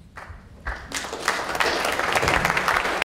much.